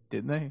cake,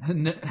 didn't they?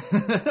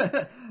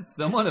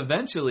 Someone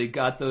eventually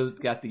got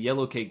the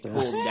yellow cake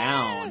pulled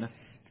down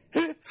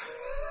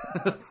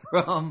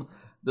from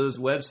those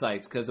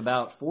websites, because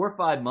about 4 or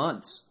 5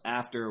 months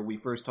after we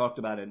first talked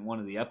about it in one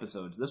of the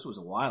episodes, this was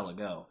a while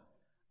ago,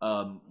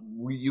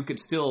 you could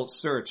still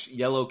search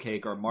yellow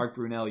cake or Mark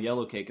Brunell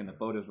yellow cake and the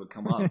photos would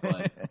come up.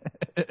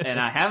 And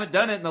I haven't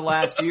done it in the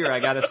last year, I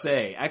gotta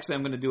say. Actually,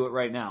 I'm going to do it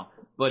right now.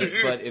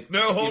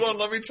 Hold on,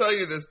 let me tell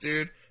you this,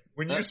 dude.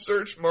 When you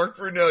search Mark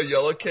Brunell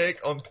yellow cake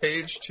on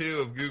page 2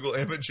 of Google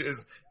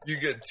Images, you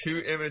get 2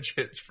 image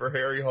hits for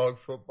Harry Hog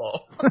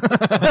football.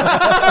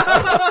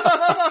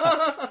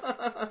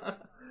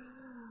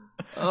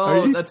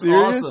 Oh, that's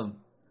serious? Awesome.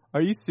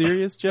 Are you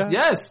serious, Jeff?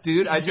 Yes,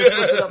 dude. I just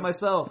looked it up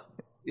myself.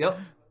 Yep.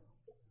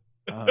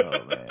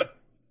 Oh, man.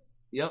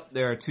 Yep,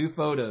 there are 2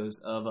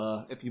 photos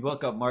of, if you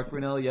look up Mark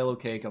Brunell yellow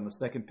cake on the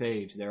second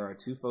page, there are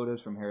 2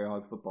 photos from Harry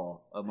Hog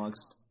football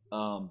amongst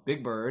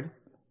Big Bird.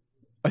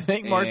 I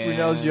think Mark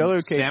Brunell's yellow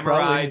cake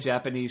Samurai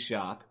Japanese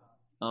shop.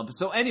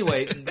 So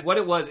anyway, what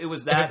it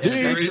was that, and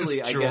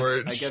eventually, I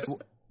guess.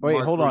 Wait,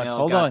 Mark hold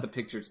Brunell on. got the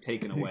pictures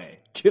taken away.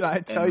 Can I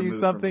tell you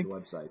something?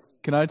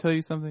 Can I tell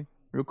you something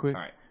real quick?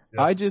 All right. Yep.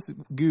 I just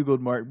Googled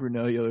Mark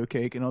Brunell yellow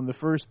cake, and on the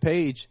first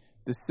page,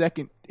 the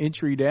second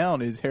entry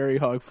down is Harry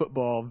Hog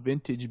football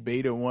vintage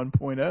beta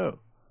 1.0.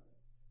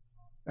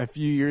 A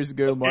few years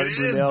ago, Mark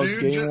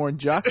Brunell's game-worn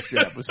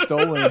jockstrap was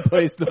stolen and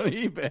placed on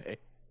eBay.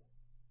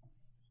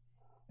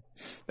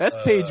 That's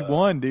page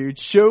 1, dude.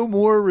 Show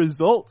more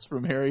results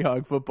from Harry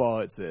Hog football,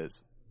 it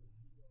says.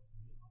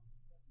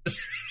 Dude,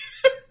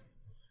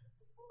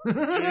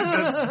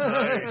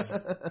 that's nice.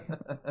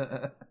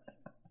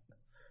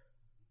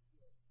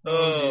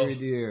 Oh,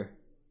 dear.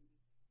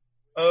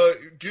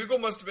 Google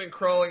must have been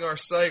crawling our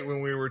site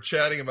when we were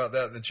chatting about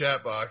that in the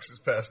chat box this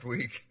past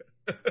week.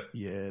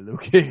 Yeah,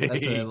 okay.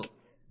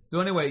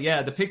 So anyway,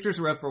 yeah, the pictures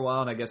were up for a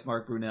while, and I guess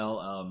Mark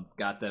Brunell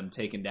got them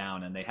taken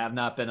down, and they have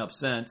not been up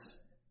since.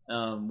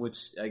 Which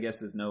I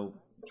guess is no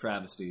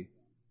travesty,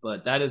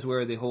 but that is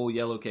where the whole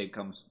yellow cake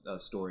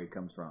story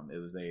comes from. It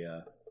was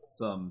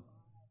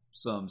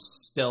some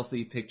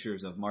stealthy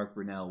pictures of Mark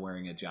Brunell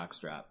wearing a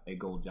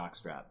gold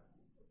jockstrap,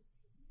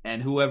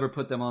 and whoever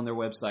put them on their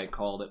website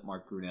called it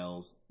Mark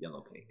Brunell's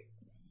yellow cake.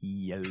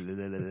 Yellow.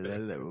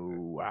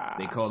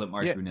 They called it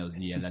Mark Brunell's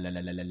yellow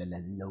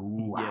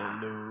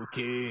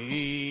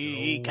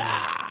cake.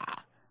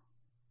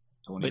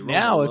 But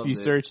now, if you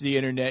search the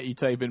internet, you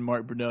type in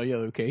Mark Brunell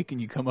yellow cake, and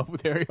you come up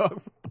with Harry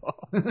Hog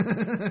football.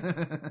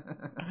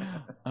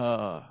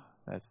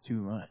 That's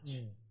too much.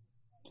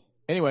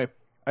 Anyway,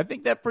 I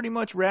think that pretty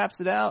much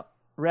wraps it up.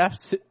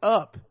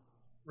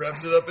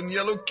 Wraps it up in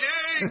yellow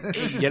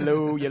cake.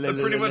 Yellow, That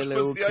pretty much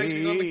puts the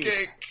icing on the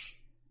cake.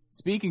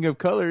 Speaking of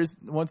colors,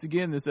 once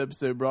again, this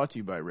episode brought to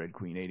you by Red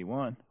Queen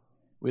 81.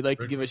 We'd like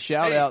to give a Queen.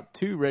 shout out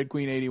to Red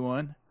Queen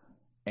 81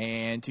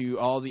 and to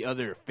all the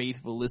other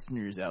faithful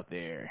listeners out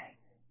there.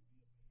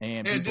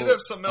 And Hey, I people did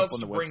have something up else on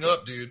to the bring website.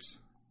 up, dudes.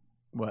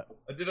 What?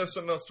 I did have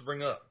something else to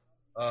bring up.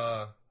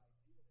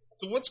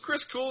 So what's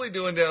Chris Cooley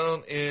doing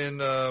down in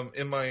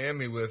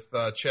Miami with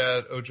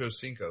Chad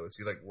Ochocinco? Is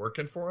he like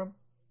working for him?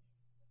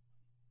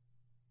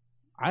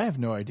 I have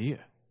no idea.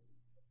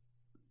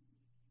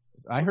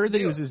 I heard that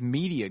he Yeah. was his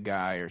media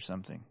guy or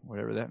something,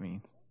 whatever that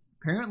means.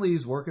 Apparently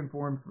he's working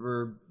for him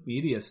for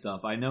media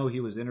stuff. I know he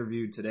was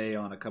interviewed today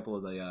on a couple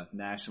of the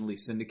nationally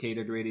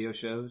syndicated radio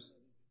shows.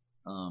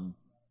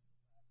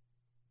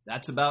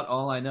 That's about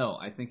all I know.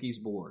 I think he's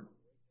bored.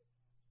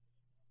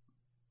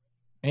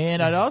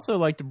 And I'd also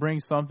like to bring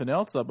something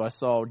else up I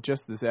saw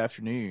just this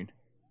afternoon.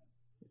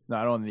 It's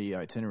not on the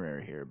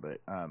itinerary here,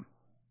 but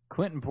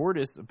Clinton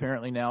Portis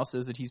apparently now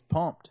says that he's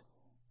pumped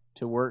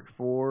to work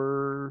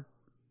for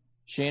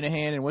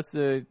Shanahan. And what's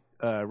the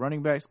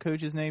running backs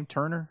coach's name?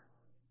 Turner?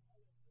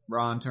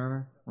 Ron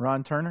Turner?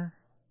 Ron Turner?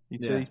 He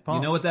said he's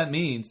pumped. You know what that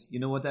means? You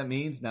know what that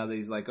means? Now that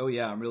he's like, oh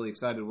yeah, I'm really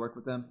excited to work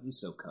with them. He's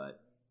so cut.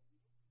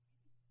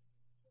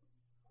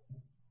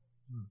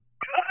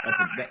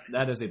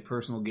 That is a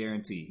personal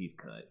guarantee. He's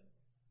cut.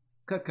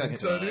 Cut.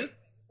 So, dude,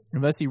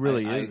 Unless he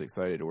really I- is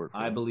excited to work for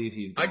I him. believe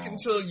he's I gone. can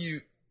tell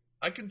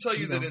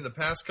you that in the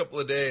past couple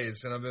of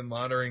days, and I've been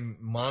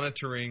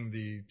monitoring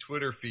the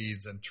Twitter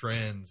feeds and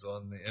trends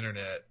on the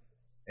internet,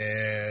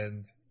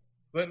 and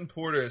Clinton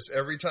Portis,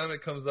 every time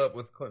it comes up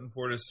with Clinton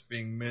Portis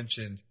being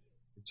mentioned,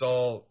 it's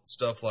all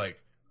stuff like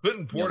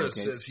Clinton Portis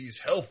says he's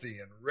healthy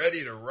and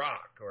ready to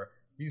rock, or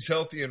he's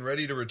healthy and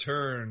ready to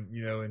return,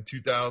 in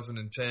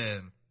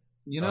 2010.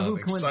 You know who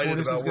Clinton excited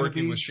Portis about is going to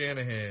working be? with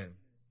Shanahan.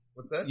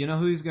 What's that? You know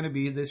who he's going to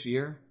be this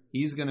year?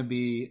 He's going to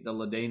be the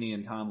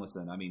LaDainian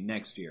Tomlinson. I mean,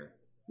 next year,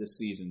 this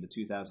season, the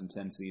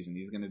 2010 season,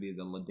 he's going to be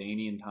the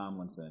LaDainian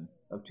Tomlinson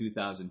of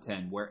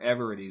 2010,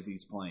 wherever it is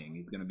he's playing.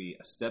 He's going to be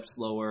a step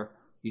slower.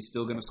 He's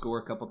still going to score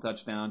a couple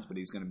touchdowns, but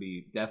he's going to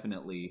be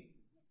definitely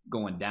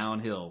going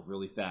downhill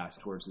really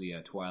fast towards the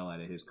twilight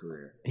of his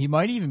career. He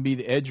might even be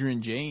the Edgerrin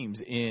James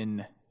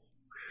in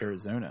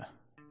Arizona.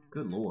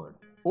 Good Lord.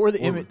 Or the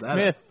Or Emmitt was that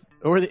Smith.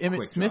 Or the Emmitt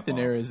quick Smith in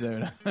drop-off?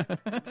 Arizona.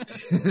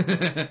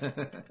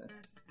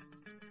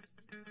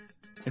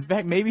 In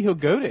fact, maybe he'll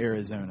go to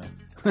Arizona.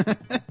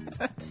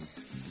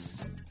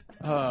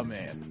 Oh,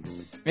 man.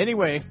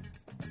 Anyway,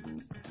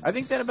 I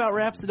think that about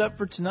wraps it up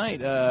for tonight.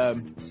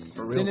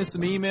 Send us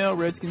some email,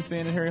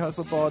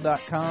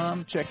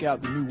 redskinsfan@harryhogfootball.com. Check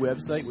out the new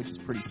website, which is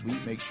pretty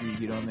sweet. Make sure you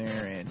get on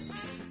there and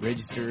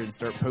register and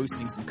start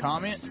posting some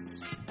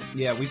comments.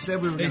 Yeah, we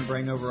said we were going to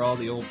bring over all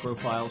the old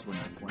profiles. We're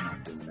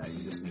not doing that.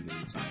 You just need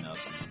to sign up.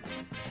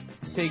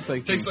 It takes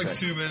like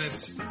 2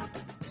 minutes.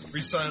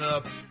 Re-sign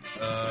up.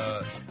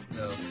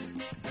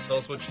 Tell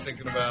us what you're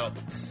thinking about,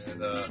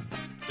 and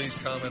please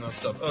comment on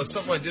stuff. Oh,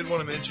 something I did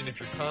want to mention: if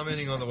you're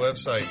commenting on the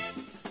website,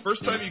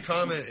 first time you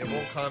comment, it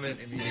won't comment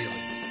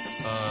immediately,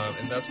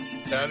 and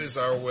that is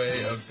our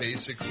way of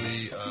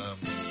basically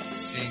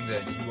seeing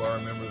that you are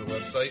a member of the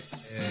website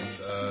and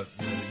that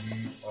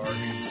you are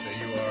who you say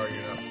you are.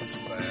 You're not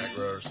pushing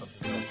Viagra or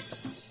something else.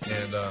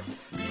 And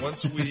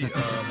once we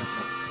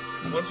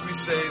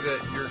say that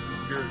your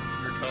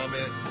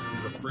comment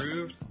is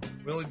approved,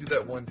 we only do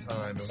that one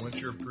time. And once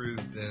you're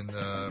approved, then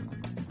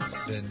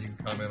you can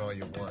comment all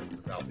you want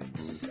without being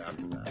approved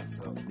after that.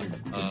 So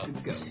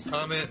if you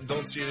comment and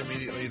don't see it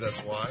immediately, that's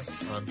why.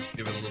 Just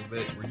give it a little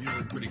bit. We're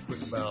usually pretty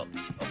quick about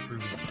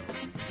approving it.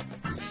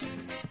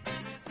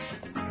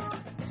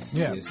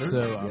 Yeah, Yes, sir.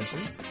 so Yes, sir.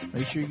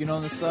 make sure you get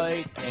on the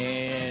site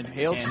and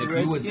hail And to the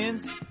if you would-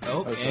 Redskins.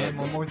 Oh, Oh, sorry. and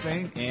one more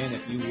thing. And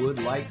if you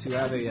would like to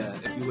have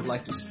if you would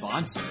like to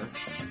sponsor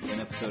an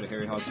episode of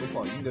Harry Hog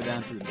Football, you can go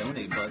down to the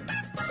donate button,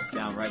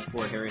 down right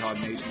before Harry Hog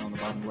Nation on the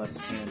bottom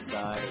left-hand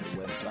side of the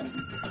website.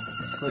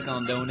 Click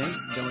on donate.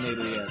 Donate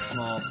a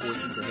small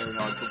portion to Harry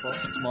Hog Football,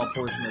 a small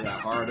portion of that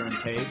hard-earned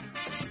pay.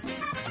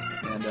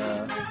 And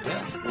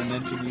we'll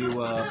mention you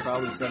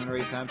probably 7 or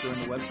 8 times during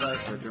the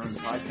website or during the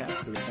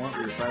podcast to the point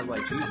where you're probably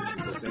like, Jesus,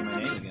 if they say my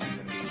name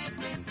again,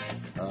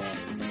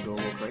 I'm going to go a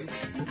little crazy.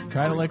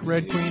 Kind of like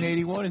Red Queen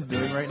 81 is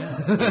doing right now.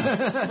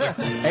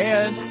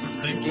 And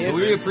Well,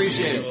 we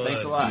appreciate it.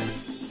 Thanks a lot.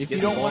 if Get you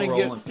don't the want to ball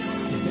give, rolling.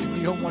 if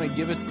you don't want to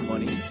give us some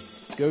money,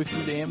 go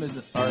through the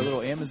our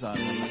little Amazon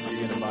link if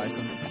you're going to buy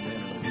something from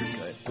them on your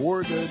site.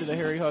 Or go to the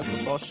Harry Hog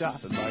Football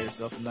shop and buy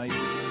yourself a nice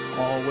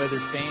all-weather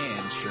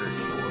fan shirt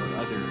or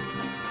other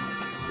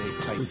big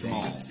type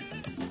things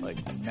like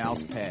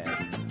mouse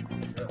pads,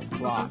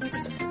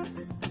 clocks,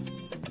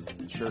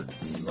 shirts.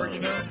 Or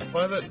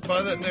buy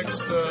that next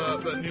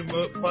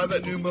buy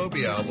that new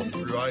Moby album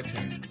through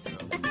iTunes.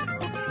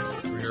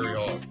 Through Harry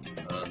Hog.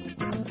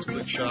 Just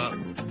click shop.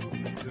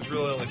 There's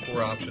really only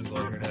 4 options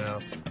on here now.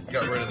 We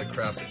got rid of the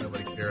crap that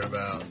nobody cared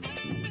about.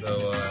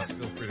 So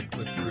feel free to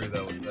click through.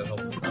 That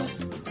helps us out.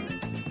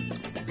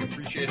 We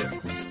appreciate it.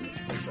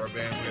 Thanks for our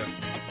bandwidth.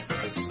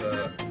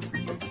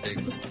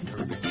 ridiculous. Everything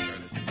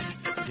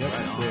credit. Yep.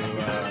 So,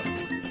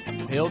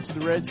 hail to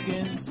the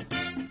Redskins.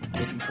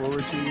 Looking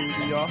forward to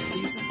the off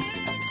season.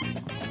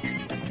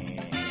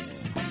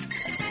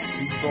 And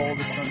Super Bowl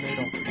this Sunday.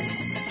 Don't forget.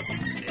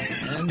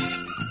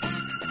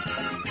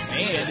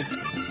 And if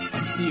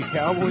you see a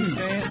Cowboys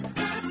fan,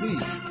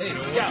 Hey,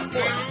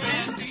 Cowboys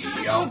fans,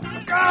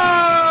 Yoka!